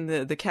send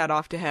the cat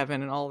off to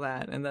heaven and all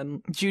that, and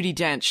then Judi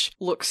Dench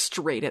looks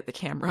straight at the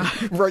camera.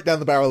 Right down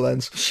the barrel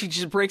lens. She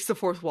just breaks the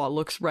fourth wall,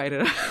 looks right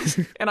at us.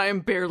 And I am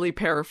barely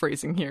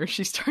paraphrasing here.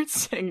 She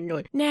starts singing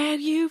like, now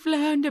you've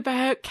learned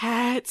about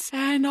cats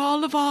and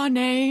all of our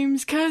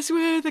names, 'cause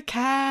we're the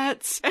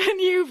cats. And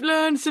you've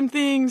learned some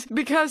things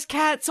because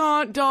cats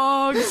aren't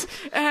dogs.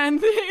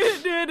 And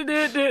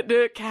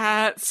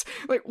cats.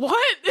 Like,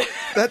 what?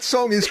 That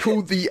song is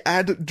called The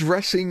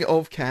Addressing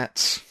of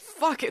Cats.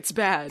 Fuck, it's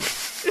bad.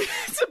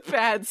 It's a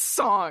bad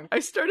song. I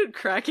started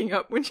cracking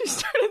up when she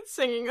started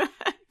singing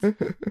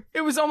that.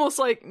 It was almost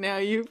like, now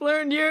you've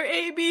learned your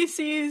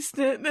ABCs.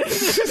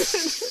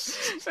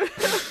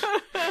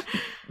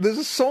 There's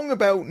a song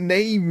about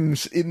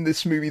names in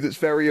this movie that's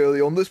very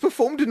early on that's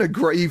performed in a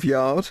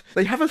graveyard.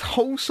 They have a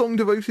whole song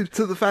devoted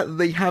to the fact that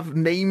they have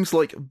names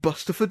like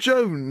Bustopher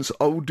Jones,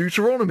 Old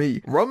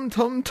Deuteronomy, Rum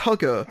Tum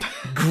Tugger,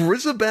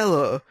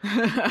 Grisabella,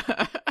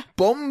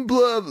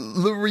 Bombla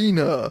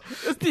Lorena.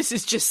 This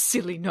is just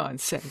silly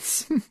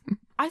nonsense.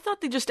 I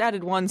thought they just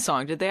added one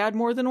song. Did they add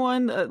more than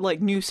one?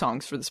 Like new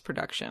songs for this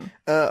production?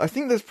 I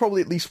think there's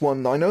probably at least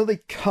one. I know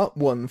they cut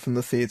one from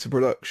the theatre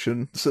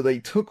production, so they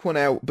took one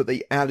out, but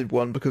they added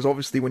one because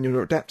obviously when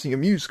you're adapting a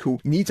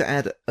musical, you need to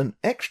add an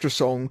extra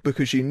song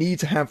because you need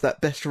to have that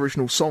Best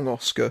Original Song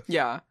Oscar.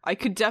 Yeah, I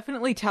could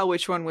definitely tell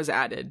which one was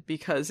added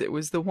because it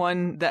was the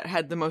one that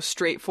had the most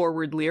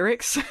straightforward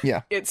lyrics.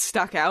 Yeah. It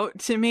stuck out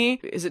to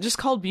me. Is it just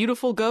called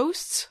Beautiful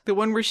Ghosts? The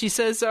one where she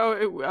says,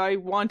 I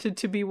wanted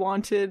to be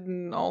wanted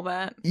and all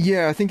that?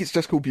 Yeah, I think it's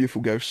just called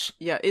Beautiful Ghosts.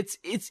 Yeah,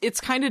 it's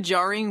kind of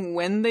jarring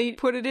when they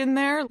put it in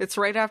there. It's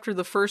right after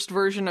the first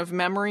version of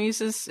Memories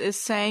is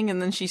sang,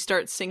 and then she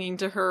starts singing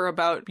to her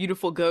about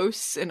beautiful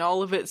ghosts, and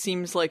all of it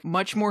seems like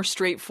much more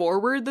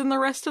straightforward than the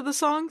rest of the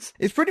songs.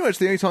 It's pretty much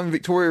the only time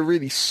Victoria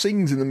really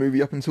sings in the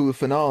movie up until the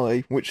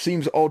finale, which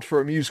seems odd for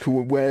a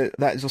musical where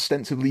that is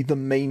ostensibly the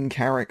main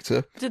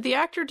character. Did the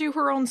actor do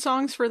her own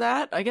songs for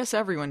that? I guess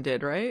everyone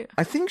did, right?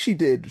 I think she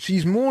did.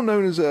 She's more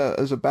known as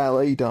a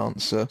ballet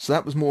dancer, so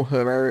that was more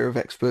her area of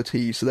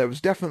expertise, so there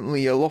was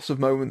definitely a lot of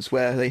moments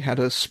where they had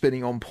her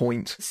spinning on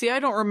point. See, I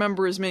don't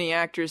remember as many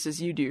actors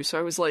as you do, so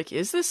I was like,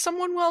 is this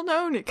someone well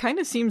known? It kind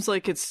of seems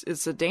like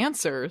it's a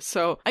dancer,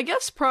 so I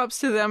guess props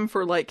to them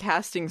for like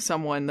casting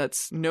someone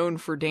that's known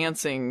for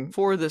dancing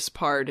for this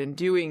part and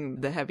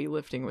doing the heavy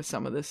lifting with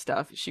some of this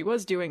stuff. She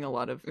was doing a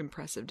lot of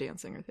impressive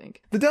dancing, I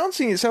think. The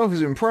dancing itself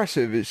is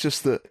impressive, it's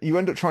just that you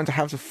end up trying to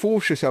have to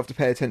force yourself to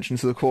pay attention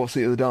to the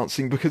quality of the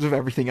dancing because of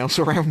everything else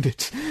around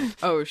it.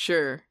 Oh,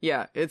 sure.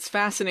 Yeah, it's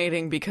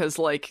fascinating because,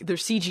 like, they're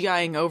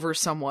CGIing over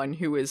someone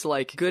who is,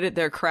 like, good at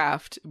their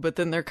craft, but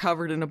then they're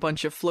covered in a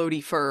bunch of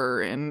floaty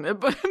fur and a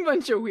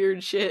bunch of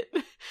weird shit.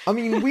 I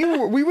mean,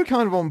 we were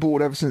kind of on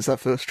board ever since that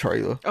first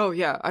trailer. Oh,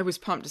 yeah, I was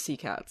pumped to see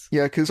cats.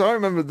 Yeah, because I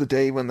remember the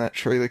day when that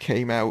trailer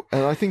came out,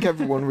 and I think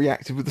everyone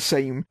reacted with the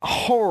same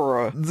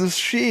horror, the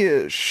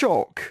sheer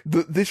shock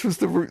that this was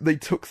the route they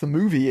took the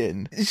movie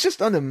in. It's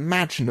just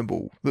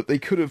unimaginable that they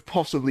could have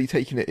possibly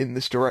taken it in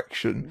this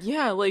direction.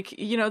 Yeah, like,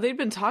 you know, they'd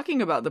been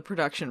talking about the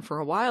production for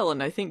a while,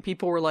 and I think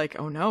people were like,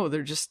 oh no,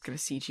 they're just gonna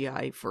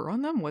CGI fur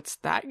on them? What's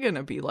that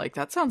gonna be like?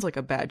 That sounds like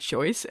a bad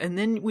choice. And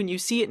then when you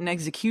see it in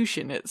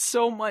execution, it's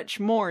so much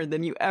more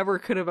than you ever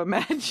could have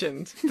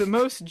imagined. The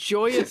most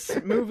joyous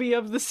movie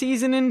of the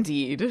season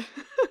indeed.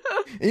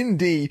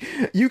 Indeed.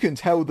 You can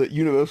tell that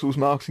Universal's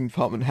marketing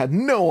department had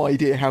no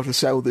idea how to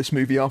sell this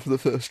movie after the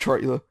first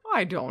trailer.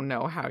 I don't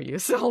know how you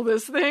sell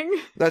this thing.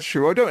 That's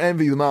true. I don't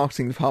envy the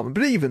marketing department,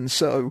 but even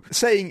so,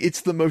 saying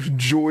it's the most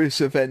joyous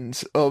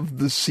event of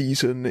the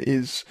season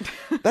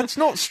that's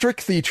not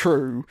strictly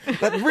true.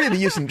 That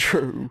really isn't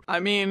true. I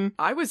mean,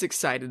 I was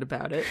excited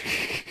about it.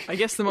 I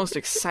guess the most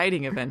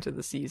exciting event of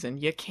the season.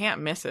 You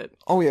can't miss it.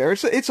 Oh yeah,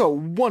 it's a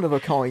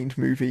one-of-a-kind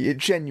movie. It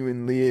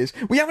genuinely is.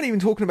 We haven't even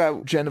talked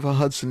about Jennifer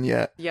Hudson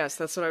yet. Yes,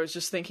 that's what I was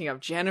just thinking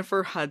of.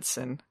 Jennifer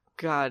Hudson.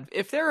 God,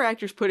 if there are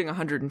actors putting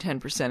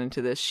 110%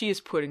 into this, she is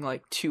putting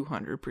like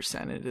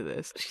 200% into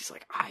this. She's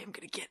like, I am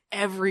going to get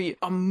every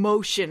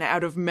emotion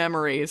out of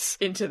Memories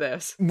into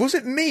this. Was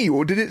it me,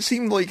 or did it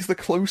seem like the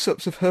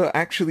close-ups of her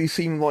actually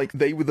seemed like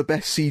they were the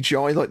best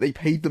CGI, like they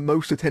paid the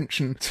most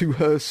attention to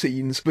her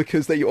scenes,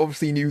 because they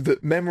obviously knew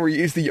that Memory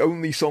is the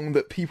only song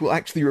that people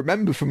actually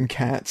remember from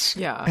Cats.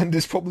 Yeah. And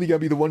is probably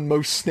going to be the one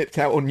most snipped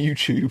out on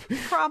YouTube.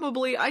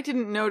 Probably. I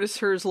didn't notice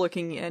hers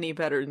looking any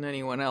better than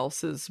anyone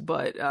else's,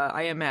 but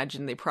I imagine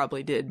imagine they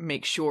probably did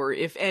make sure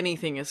if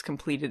anything is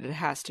completed, it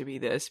has to be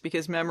this,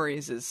 because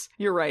Memories is,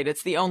 you're right,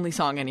 it's the only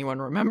song anyone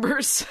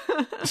remembers.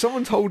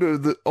 Someone told her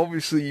that,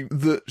 obviously,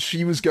 that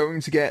she was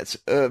going to get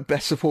a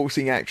Best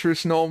Supporting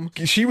Actress nom.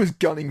 She was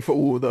gunning for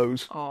all of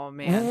those. Oh,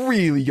 man.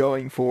 Really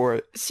going for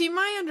it. See,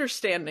 my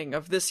understanding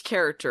of this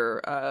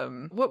character,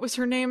 what was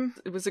her name?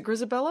 Was it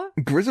Grisabella?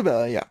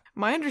 Grisabella, yeah.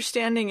 My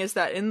understanding is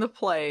that in the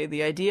play,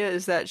 the idea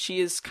is that she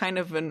is kind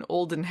of an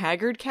old and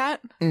haggard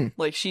cat.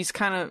 Like, she's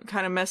kind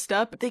of messed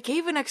up. They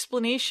gave an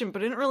explanation,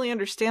 but I didn't really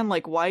understand,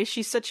 like, why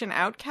she's such an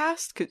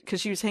outcast,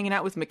 because she was hanging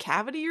out with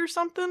McCavity or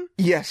something?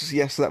 Yes,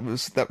 that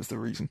was the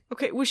reason.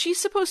 Okay, was she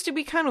supposed to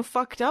be kind of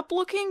fucked up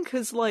looking?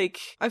 Because, like,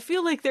 I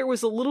feel like there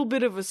was a little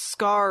bit of a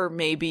scar,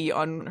 maybe,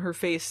 on her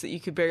face that you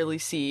could barely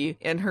see,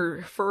 and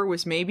her fur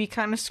was maybe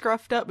kind of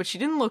scruffed up, but she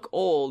didn't look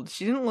old.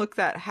 She didn't look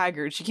that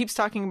haggard. She keeps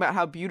talking about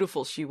how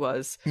beautiful she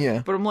was.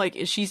 Yeah. But I'm like,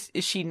 is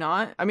she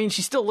not? I mean,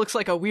 she still looks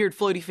like a weird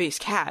floaty-faced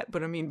cat,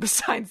 but I mean,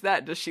 besides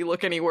that, does she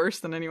look any worse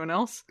than anyone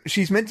else?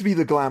 She's meant to be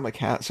the glamour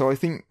cat, so I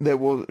think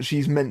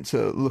she's meant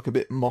to look a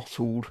bit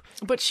mottled.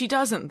 But she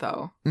doesn't,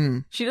 though.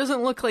 She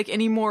doesn't look like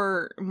any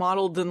more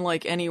mottled than,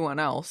 like, anyone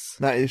else.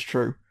 That is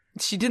true.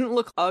 She didn't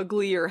look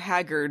ugly or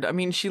haggard. I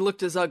mean, she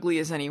looked as ugly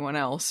as anyone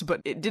else, but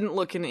it didn't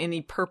look in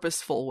any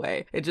purposeful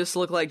way. It just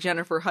looked like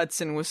Jennifer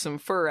Hudson with some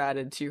fur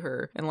added to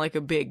her and like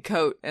a big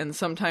coat. And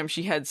sometimes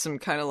she had some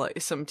kind of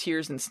like some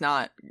tears and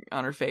snot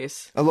on her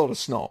face. A lot of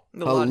snot.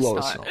 A lot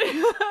of snot.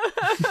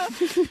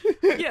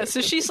 Yeah,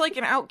 so she's like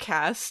an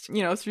outcast,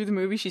 you know, through the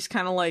movie. She's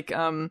kind of like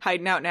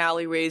hiding out in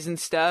alleyways and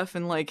stuff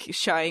and like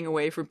shying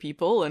away from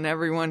people, and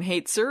everyone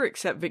hates her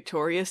except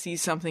Victoria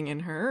sees something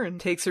in her and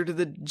takes her to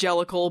the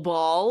Jellicle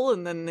ball,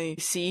 and then they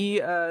see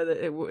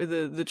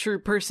the true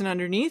person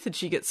underneath, and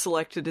she gets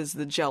selected as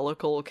the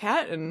Jellicle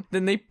cat, and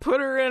then they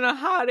put her in a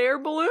hot air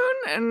balloon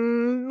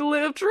and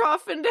lift her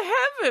off into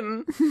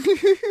heaven.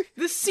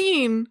 The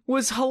scene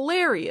was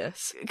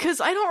hilarious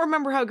because I don't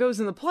remember how it goes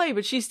in the play,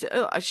 but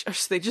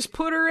they just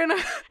put her in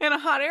a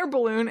hot air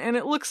balloon, and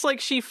it looks like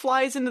she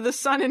flies into the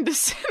sun and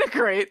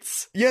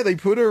disintegrates. Yeah, they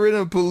put her in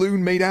a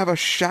balloon made out of a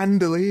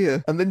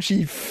chandelier, and then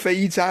she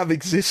fades out of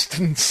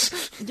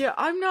existence. Yeah,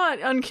 I'm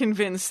not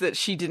unconvinced that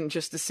she didn't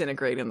just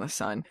disintegrate in the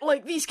sun.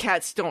 Like, these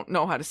cats don't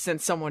know how to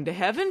send someone to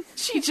heaven.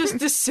 She just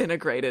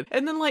disintegrated.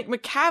 And then, like,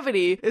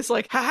 McCavity is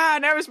like, haha,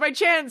 now is my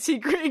chance. He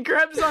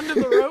grabs onto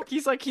the rope.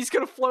 He's like, he's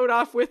gonna float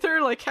off with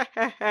her, like, ha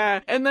ha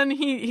ha. And then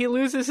he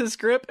loses his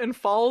grip and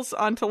falls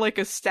onto, like,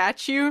 a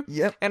statue.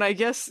 Yep. And I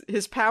guess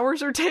his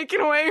powers are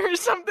taken away or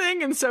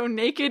something, and so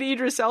naked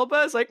Idris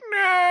Elba is like,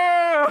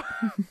 no!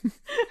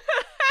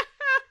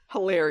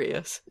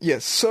 Hilarious.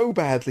 Yes, so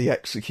badly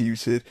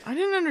executed. I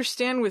didn't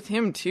understand with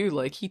him, too.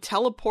 Like, he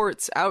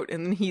teleports out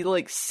and then he,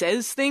 like,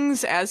 says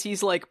things as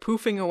he's, like,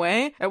 poofing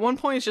away. At one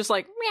point, it's just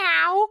like,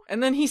 meow.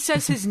 And then he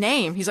says his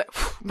name. He's like,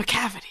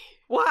 McCavity.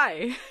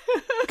 Why?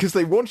 Because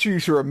they want you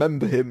to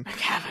remember him.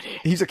 McCavity.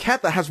 He's a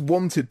cat that has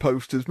wanted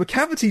posters.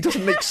 McCavity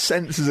doesn't make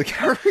sense as a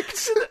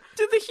character.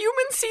 Do the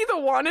humans see the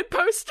wanted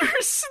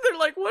posters? They're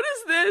like, what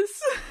is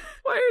this?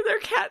 Why are there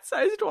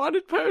cat-sized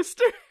wanted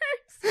posters?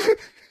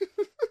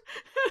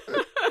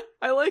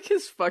 I like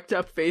his fucked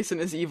up face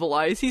and his evil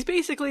eyes. He's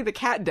basically the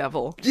cat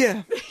devil.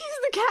 Yeah. He's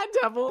the cat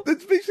devil.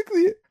 That's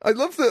basically it. I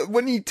love that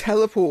when he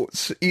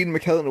teleports Ian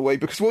McKellen away,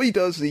 because what he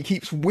does is he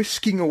keeps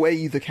whisking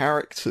away the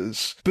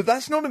characters, but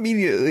that's not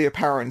immediately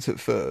apparent at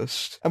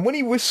first. And when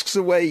he whisks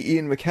away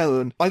Ian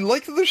McKellen, I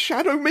like that the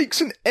shadow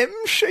makes an M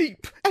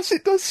shape as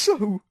it does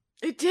so.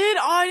 It did?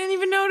 Oh, I didn't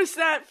even notice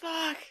that.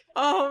 Fuck.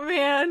 Oh,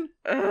 man.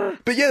 Ugh.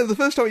 But yeah, the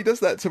first time he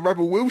does that to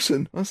Rebel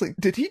Wilson, I was like,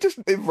 did he just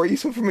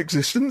erase her from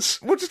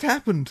existence? What just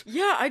happened?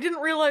 Yeah, I didn't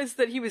realize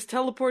that he was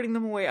teleporting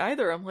them away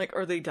either. I'm like,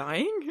 are they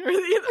dying?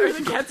 Are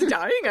the cats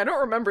dying? I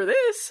don't remember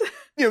this.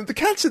 You know, the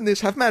cats in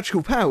this have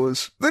magical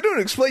powers. They don't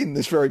explain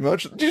this very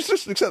much.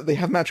 Just accept they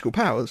have magical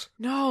powers.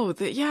 No,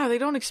 they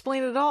don't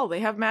explain it at all.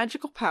 They have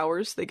magical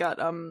powers. They got,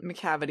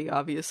 McCavity,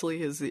 obviously,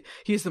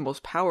 he's the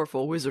most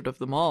powerful wizard of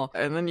them all.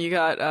 And then you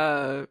got,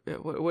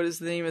 what is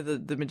the name of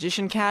the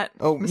magician cat?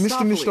 Oh,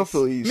 Mr.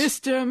 Mistopheles.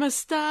 Mr.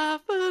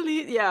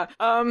 Mistopheles. Yeah.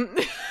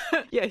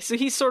 Yeah, so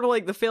he's sort of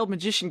like the failed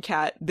magician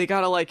cat. They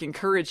gotta, like,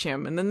 encourage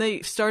him. And then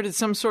they started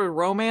some sort of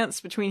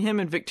romance between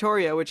him and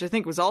Victoria, which I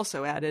think was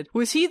also added.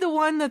 Was he the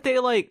one that they,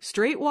 like,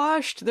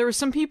 straight-washed? There were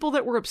some people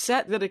that were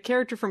upset that a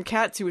character from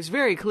Cats who was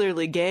very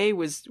clearly gay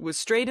was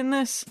straight in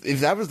this. If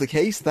that was the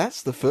case,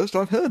 that's the first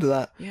I've heard of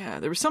that.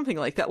 Yeah, there was something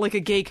like that, like a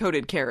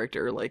gay-coded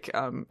character, like,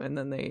 and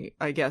then they,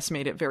 I guess,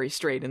 made it very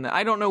straight in that.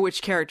 I don't know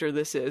which character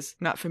this is.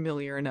 Not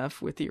familiar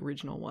enough with the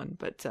original one,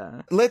 but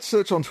let's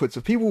search on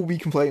Twitter. People will be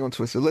complaining on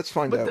Twitter. Let's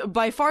find out.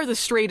 By far the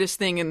straightest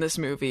thing in this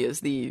movie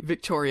is the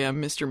Victoria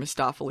Mr.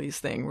 Mistopheles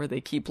thing, where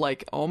they keep,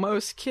 like,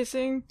 almost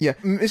kissing. Yeah,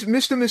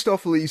 Mr.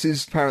 Mistopheles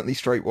is apparently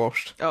straight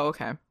washed. Oh,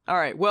 okay. All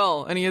right,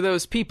 well, any of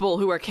those people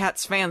who are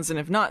Cats fans and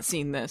have not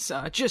seen this,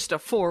 just a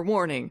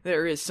forewarning,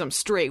 there is some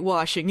straight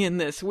washing in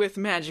this with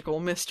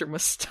magical Mr.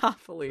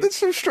 Mistopheles. That's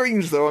so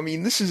strange, though. I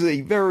mean, this is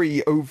a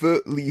very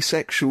overtly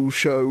sexual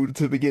show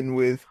to begin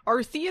with.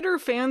 Are theater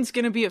fans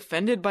gonna be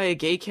offended by a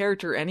gay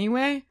character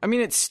anyway? I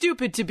mean, it's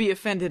stupid to be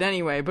offended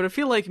anyway, but I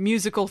feel like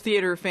musical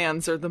theater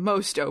fans are the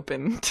most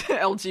open to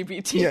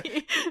LGBT.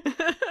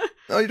 Yeah.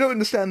 I don't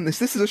understand this.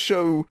 This is a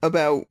show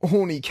about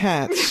horny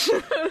cats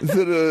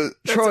that are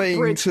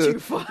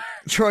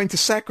trying to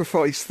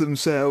sacrifice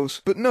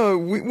themselves. But no,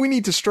 we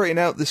need to straighten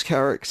out this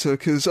character,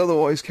 because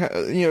otherwise,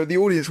 the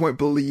audience won't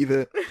believe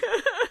it.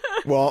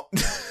 What?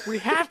 We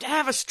have to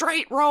have a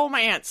straight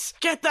romance.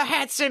 Get the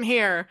hats in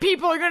here.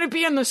 People are going to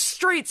be in the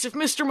streets if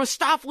Mr.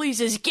 Mistopheles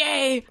is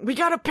gay. We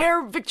got to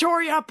pair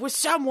Victoria up with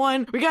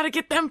someone. We got to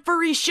get them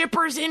furry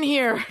shippers in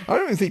here. I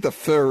don't think the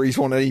furries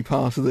want any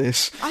part of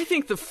this. I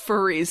think the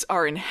furries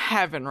are in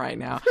heaven right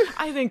now.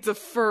 I think the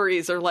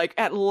furries are like,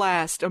 at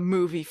last, a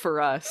movie for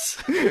us.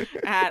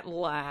 At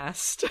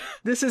last.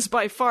 This is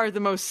by far the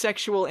most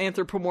sexual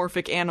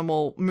anthropomorphic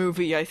animal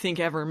movie I think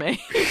ever made.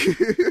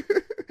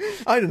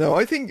 I don't know.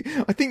 I think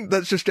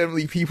that's just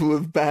generally people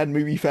of bad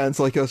movie fans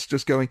like us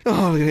just going,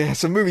 oh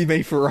yes, a movie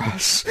made for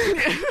us.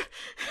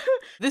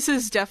 This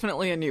is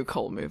definitely a new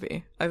cult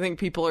movie. I think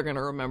people are going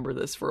to remember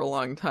this for a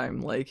long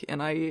time.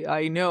 And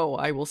I know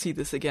I will see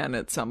this again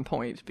at some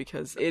point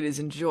because it is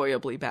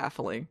enjoyably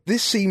baffling.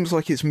 This seems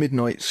like it's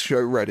Midnight's show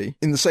ready,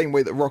 in the same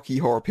way that Rocky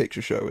Horror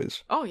Picture Show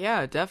is. Oh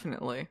yeah,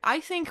 definitely. I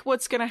think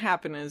what's going to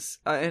happen is,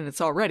 and it's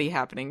already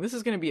happening, this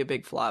is going to be a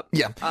big flop.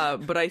 Yeah.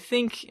 But I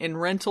think in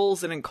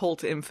rentals and in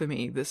cult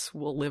infamy, this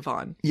will live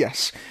on.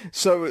 Yes.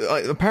 So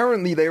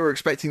apparently they were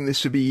expecting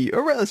this to be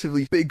a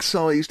relatively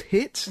big-sized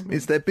hit. Mm-hmm.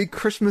 It's their big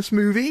Christmas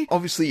movie.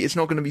 Obviously, it's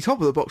not going to be top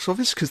of the box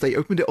office because they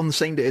opened it on the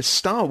same day as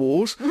Star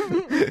Wars.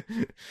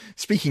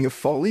 Speaking of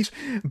follies.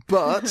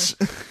 But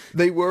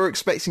they were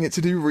expecting it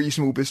to do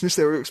reasonable business.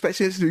 They were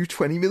expecting it to do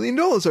 $20 million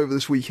over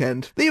this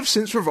weekend. They have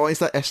since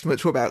revised that estimate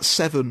to about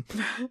 $7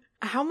 million.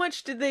 How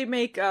much did they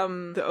make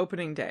the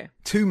opening day?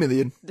 $2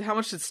 million. How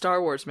much did Star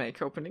Wars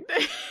make opening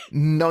day?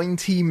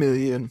 $90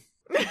 million.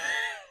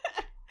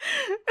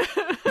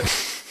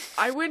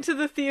 I went to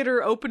the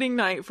theater opening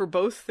night for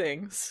both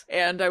things,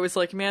 and I was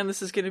like, man,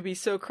 this is going to be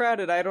so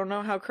crowded. I don't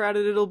know how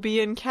crowded it'll be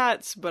in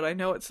Cats, but I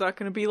know it's not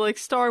going to be like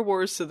Star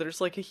Wars, so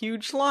there's like a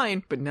huge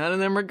line, but none of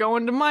them are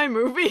going to my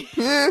movie.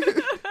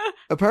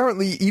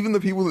 Apparently, even the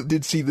people that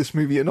did see this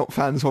movie are not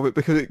fans of it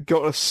because it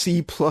got a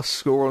C+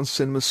 score on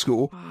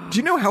CinemaScore. Do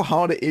you know how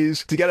hard it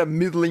is to get a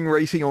middling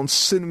rating on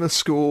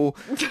CinemaScore?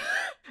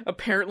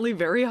 Apparently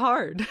very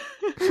hard.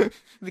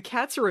 The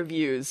Cats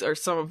reviews are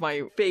some of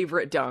my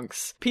favorite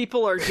dunks.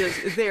 People are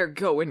they're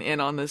going in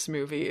on this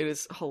movie. It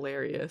is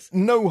hilarious.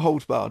 No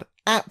holds barred.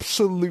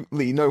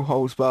 Absolutely no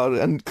holds barred.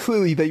 And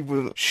clearly they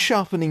were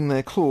sharpening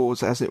their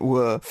claws, as it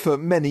were, for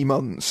many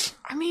months.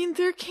 I mean,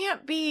 there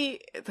can't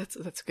be... That's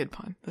a good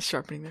pun. The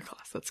sharpening their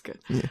claws. That's good.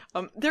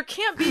 Yeah. There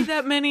can't be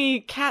that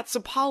many Cats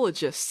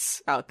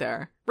apologists out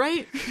there,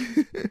 right?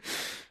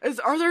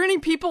 Are there any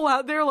people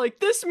out there like,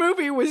 this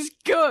movie was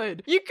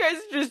good? You guys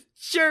are just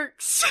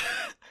jerks.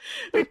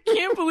 I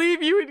can't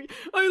believe you would...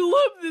 I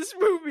love this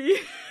movie.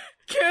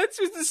 Cats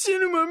was a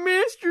cinema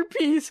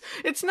masterpiece.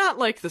 It's not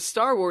like the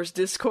Star Wars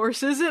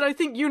discourse, is it? I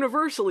think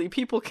universally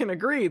people can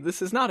agree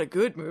this is not a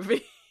good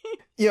movie.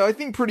 Yeah, I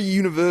think pretty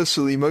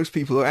universally most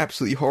people are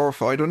absolutely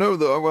horrified. I know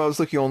that when I was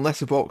looking on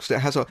Letterboxd, it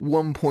has a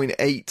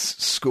 1.8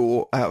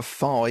 score out of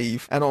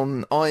 5, and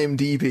on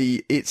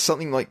IMDb, it's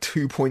something like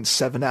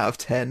 2.7 out of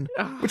 10,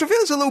 which I feel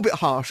is a little bit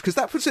harsh, because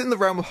that puts it in the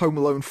realm of Home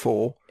Alone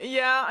 4.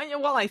 Yeah,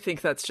 well, I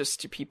think that's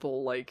just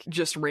people, like,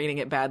 just rating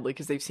it badly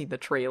because they've seen the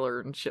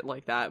trailer and shit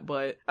like that,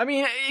 but, I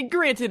mean,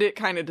 granted, it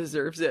kind of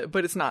deserves it,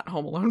 but it's not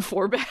Home Alone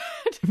 4 bad.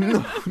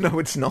 No,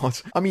 it's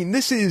not. I mean,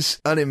 this is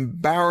an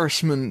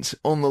embarrassment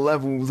on the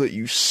level that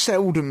you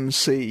seldom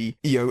see.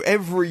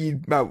 Every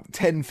about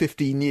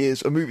 10-15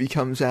 years a movie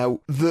comes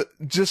out that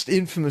just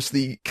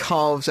infamously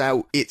carves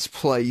out its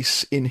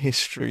place in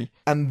history,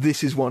 and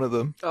this is one of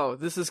them. Oh,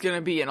 this is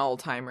gonna be an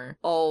all-timer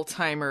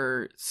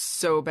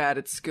so bad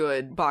it's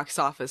good box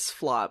office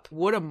flop.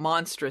 What a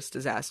monstrous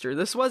disaster.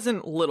 This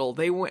wasn't little.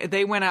 They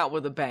went out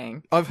with a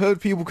bang. I've heard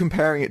people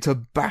comparing it to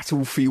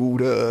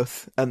Battlefield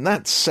Earth, and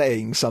that's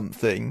saying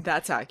something.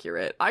 That's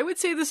accurate. I would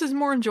say this is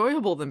more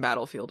enjoyable than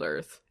Battlefield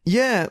Earth.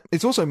 Yeah,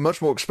 it's also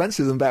much more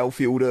expensive than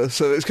Battlefield Earth,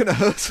 so it's going to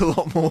hurt a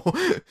lot more.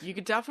 You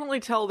could definitely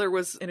tell there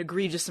was an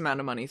egregious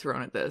amount of money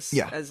thrown at this,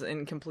 yeah, as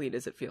incomplete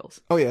as it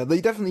feels. Oh yeah, they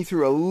definitely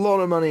threw a lot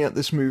of money at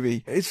this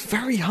movie. It's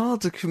very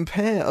hard to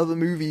compare other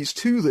movies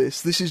to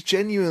this. This is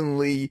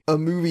genuinely a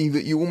movie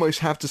that you almost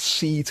have to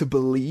see to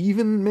believe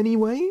in many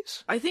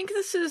ways. I think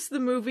this is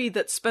the movie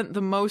that spent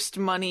the most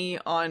money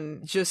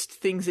on just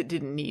things it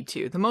didn't need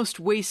to. The most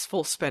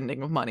wasteful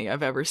spending of money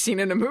I've ever seen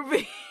in a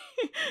movie.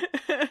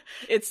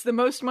 It's the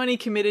most money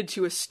committed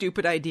to a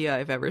stupid idea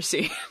I've ever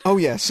seen. Oh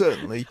yeah,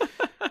 certainly.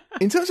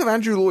 In terms of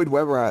Andrew Lloyd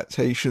Webber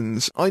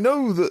adaptations, I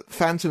know that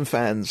Phantom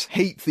fans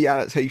hate the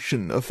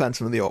adaptation of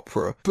Phantom of the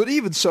Opera, but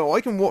even so,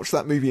 I can watch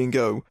that movie and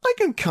go, I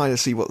can kind of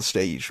see what the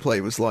stage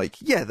play was like.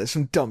 Yeah, there's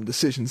some dumb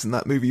decisions in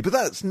that movie, but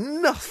that's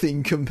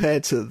nothing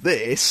compared to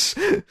this.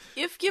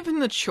 If given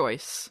the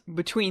choice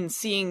between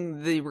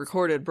seeing the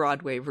recorded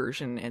Broadway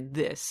version and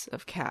this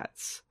of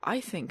Cats,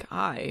 I think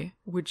I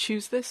would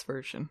choose this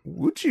version.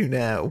 Would you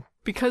now?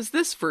 Because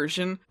this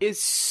version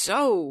is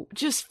so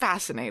just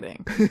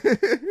fascinating.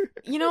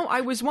 You know, I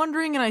was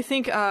wondering, and I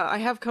think I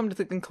have come to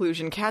the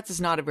conclusion, Cats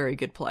is not a very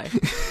good play.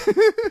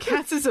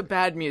 Cats is a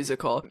bad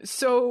musical.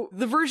 So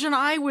the version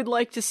I would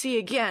like to see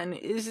again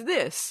is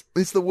this.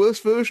 It's the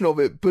worst version of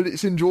it, but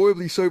it's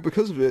enjoyably so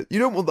because of it. You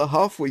don't want the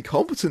halfway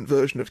competent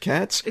version of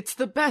Cats. It's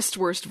the best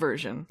worst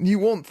version. You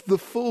want the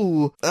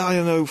full, I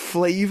don't know,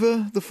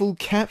 flavour, the full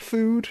cat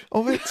food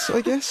of it, I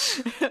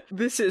guess.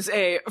 This is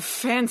a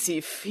fancy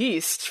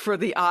feast for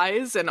the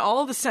eyes and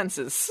all the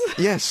senses.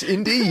 Yes,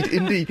 indeed,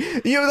 indeed.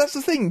 You know, that's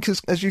the thing,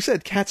 because as you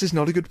said, Cats is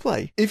not a good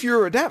play. If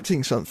you're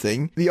adapting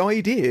something, the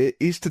idea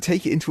is to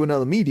take it into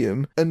another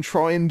medium and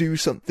try and do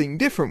something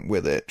different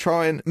with it.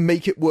 Try and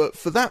make it work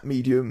for that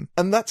medium.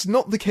 And that's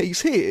not the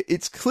case here.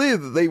 It's clear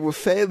that they were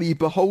fairly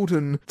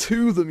beholden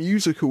to the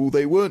musical.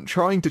 They weren't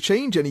trying to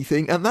change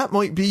anything, and that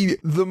might be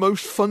the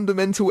most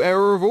fundamental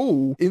error of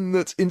all, in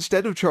that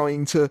instead of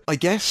trying to, I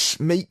guess,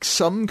 make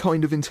some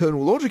kind of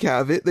internal logic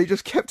out of it, they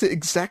just kept it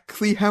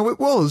exactly how it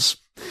was.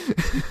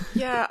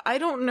 Yeah, I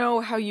don't know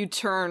how you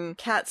turn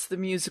Cats the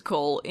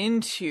musical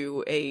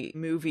into a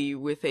movie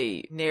with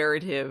a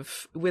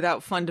narrative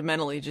without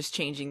fundamentally just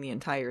changing the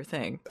entire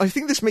thing. I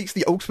think this makes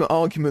the ultimate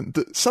argument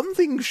that some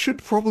things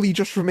should probably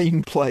just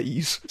remain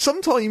plays.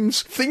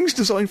 Sometimes things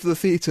designed for the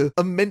theatre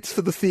are meant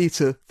for the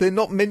theatre. They're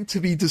not meant to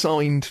be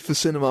designed for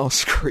cinema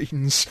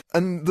screens.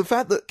 And the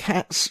fact that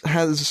Cats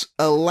has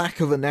a lack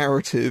of a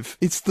narrative,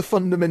 it's the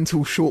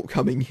fundamental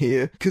shortcoming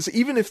here. Because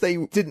even if they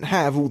didn't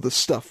have all the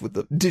stuff with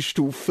the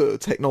digital fur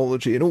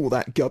technology and all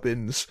that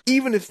gubbins,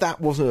 even if that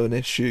wasn't an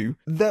issue,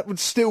 that would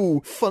still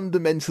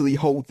fundamentally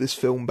hold this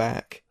film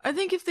back. I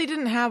think if they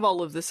didn't have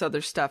all of this other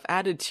stuff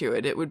added to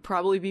it, it would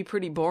probably be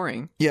pretty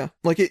boring. Yeah,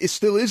 like it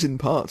still is in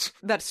parts.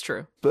 That's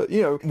true. But,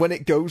 you know, when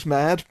it goes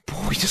mad,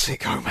 boy, does it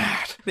go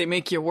mad. They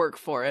make you work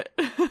for it.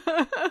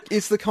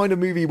 It's the kind of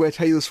movie where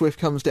Taylor Swift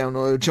comes down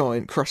on a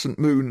giant crescent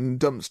moon and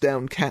dumps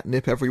down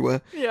catnip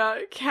everywhere. Yeah,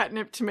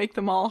 catnip to make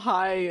them all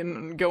high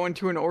and go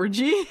into an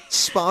orgy.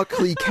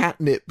 Sparkly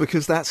catnip,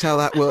 because that's how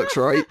that works,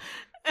 right?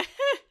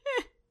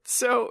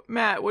 So,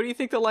 Matt, what do you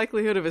think the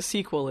likelihood of a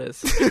sequel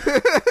is?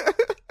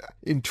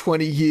 In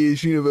 20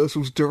 years,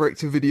 Universal's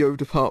direct-to-video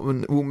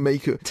department will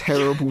make a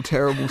terrible,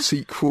 terrible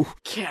sequel.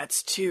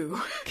 Cats 2.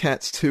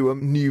 Cats 2, a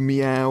new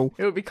meow.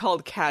 It would be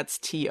called Cats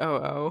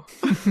TOO.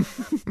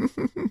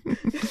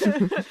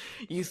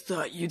 You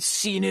thought you'd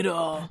seen it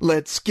all.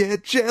 Let's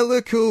get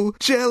jellicle,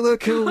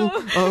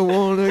 jellicle. I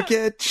wanna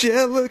get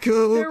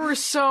jellicle. There were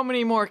so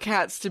many more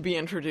cats to be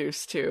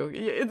introduced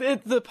to.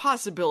 The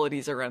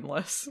possibilities are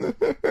endless.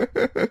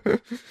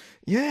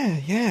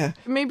 Yeah.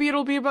 Maybe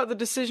it'll be about the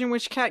decision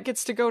which cat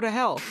gets to go to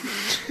hell.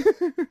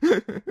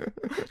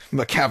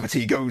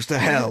 McCavity goes to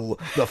hell,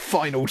 the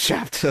final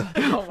chapter.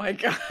 Oh my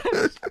god.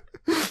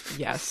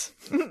 Yes.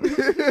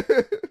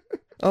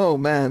 Oh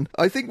man,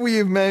 I think we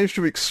have managed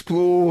to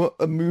explore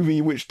a movie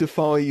which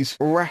defies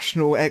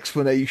rational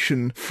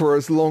explanation for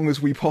as long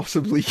as we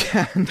possibly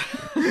can.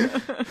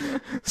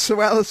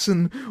 So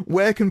Allison,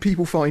 where can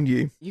people find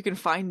you? You can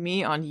find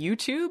me on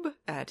YouTube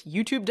at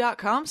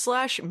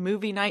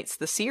youtube.com/Movie Nights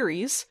the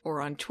Series,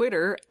 or on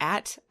Twitter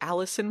at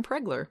Allison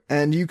Pregler.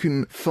 And you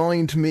can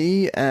find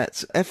me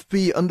at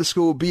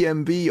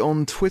FB_BMB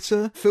on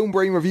Twitter, Film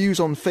Brain Reviews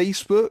on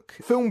Facebook,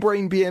 Film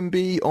Brain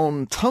BMB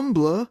on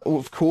Tumblr, or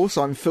of course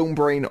I'm Film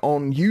Brain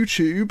on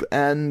YouTube,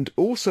 and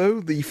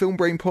also the Film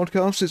Brain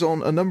podcast is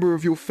on a number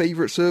of your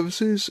favourite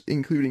services,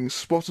 including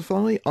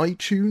Spotify,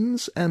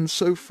 iTunes, and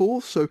so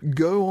forth, so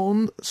go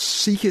on,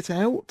 seek it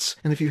out,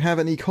 and if you have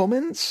any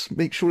comments,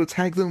 make sure to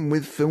tag them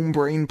with Film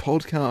Brain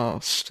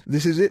Podcast.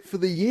 This is it for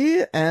the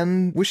year,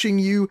 and wishing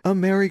you a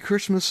Merry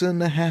Christmas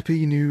and a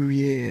Happy New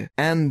Year.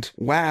 And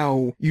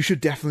wow, you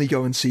should definitely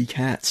go and see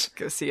Cats.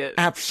 Go see it.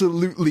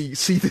 Absolutely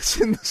see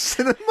this in the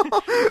cinema.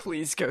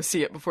 Please go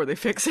see it before they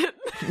fix it.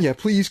 Yeah,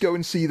 please go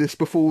and see this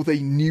before they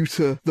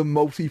neuter the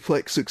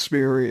multiplex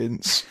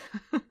experience.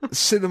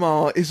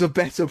 Cinema is a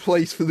better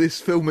place for this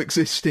film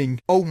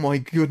existing. Oh my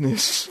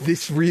goodness,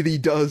 this really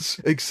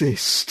does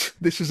exist.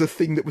 This is a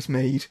thing that was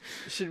made.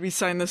 Should we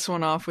sign this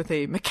one off with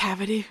a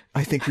McCavity?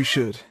 I think we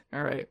should.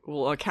 All right,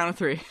 we'll count of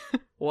 3.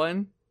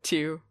 1,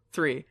 2,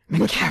 3.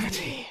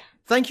 McCavity.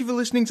 Thank you for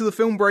listening to the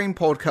Film Brain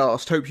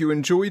podcast. Hope you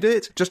enjoyed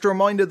it. Just a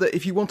reminder that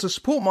if you want to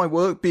support my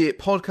work, be it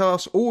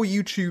podcasts or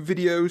YouTube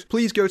videos,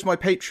 please go to my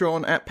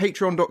Patreon at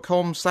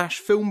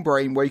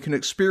patreon.com/filmbrain, where you can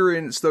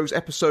experience those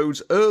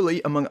episodes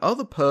early, among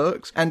other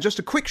perks. And just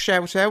a quick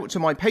shout out to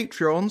my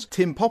Patreons,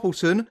 Tim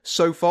Poppleton,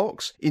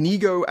 Sofox,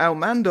 Inigo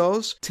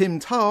Almandoz, Tim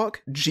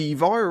Tark, G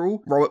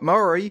Viral, Robert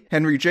Murray,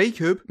 Henry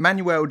Jacob,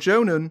 Manuel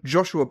Jonan,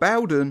 Joshua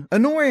Bowden,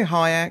 Honore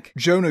Hayek,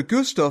 Jonah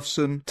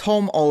Gustafsson,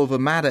 Tom Oliver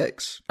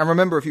Maddox. And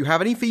remember, if you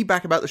have any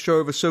feedback about the show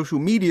over social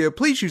media,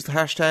 please use the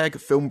hashtag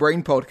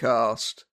FilmBrainPodcast.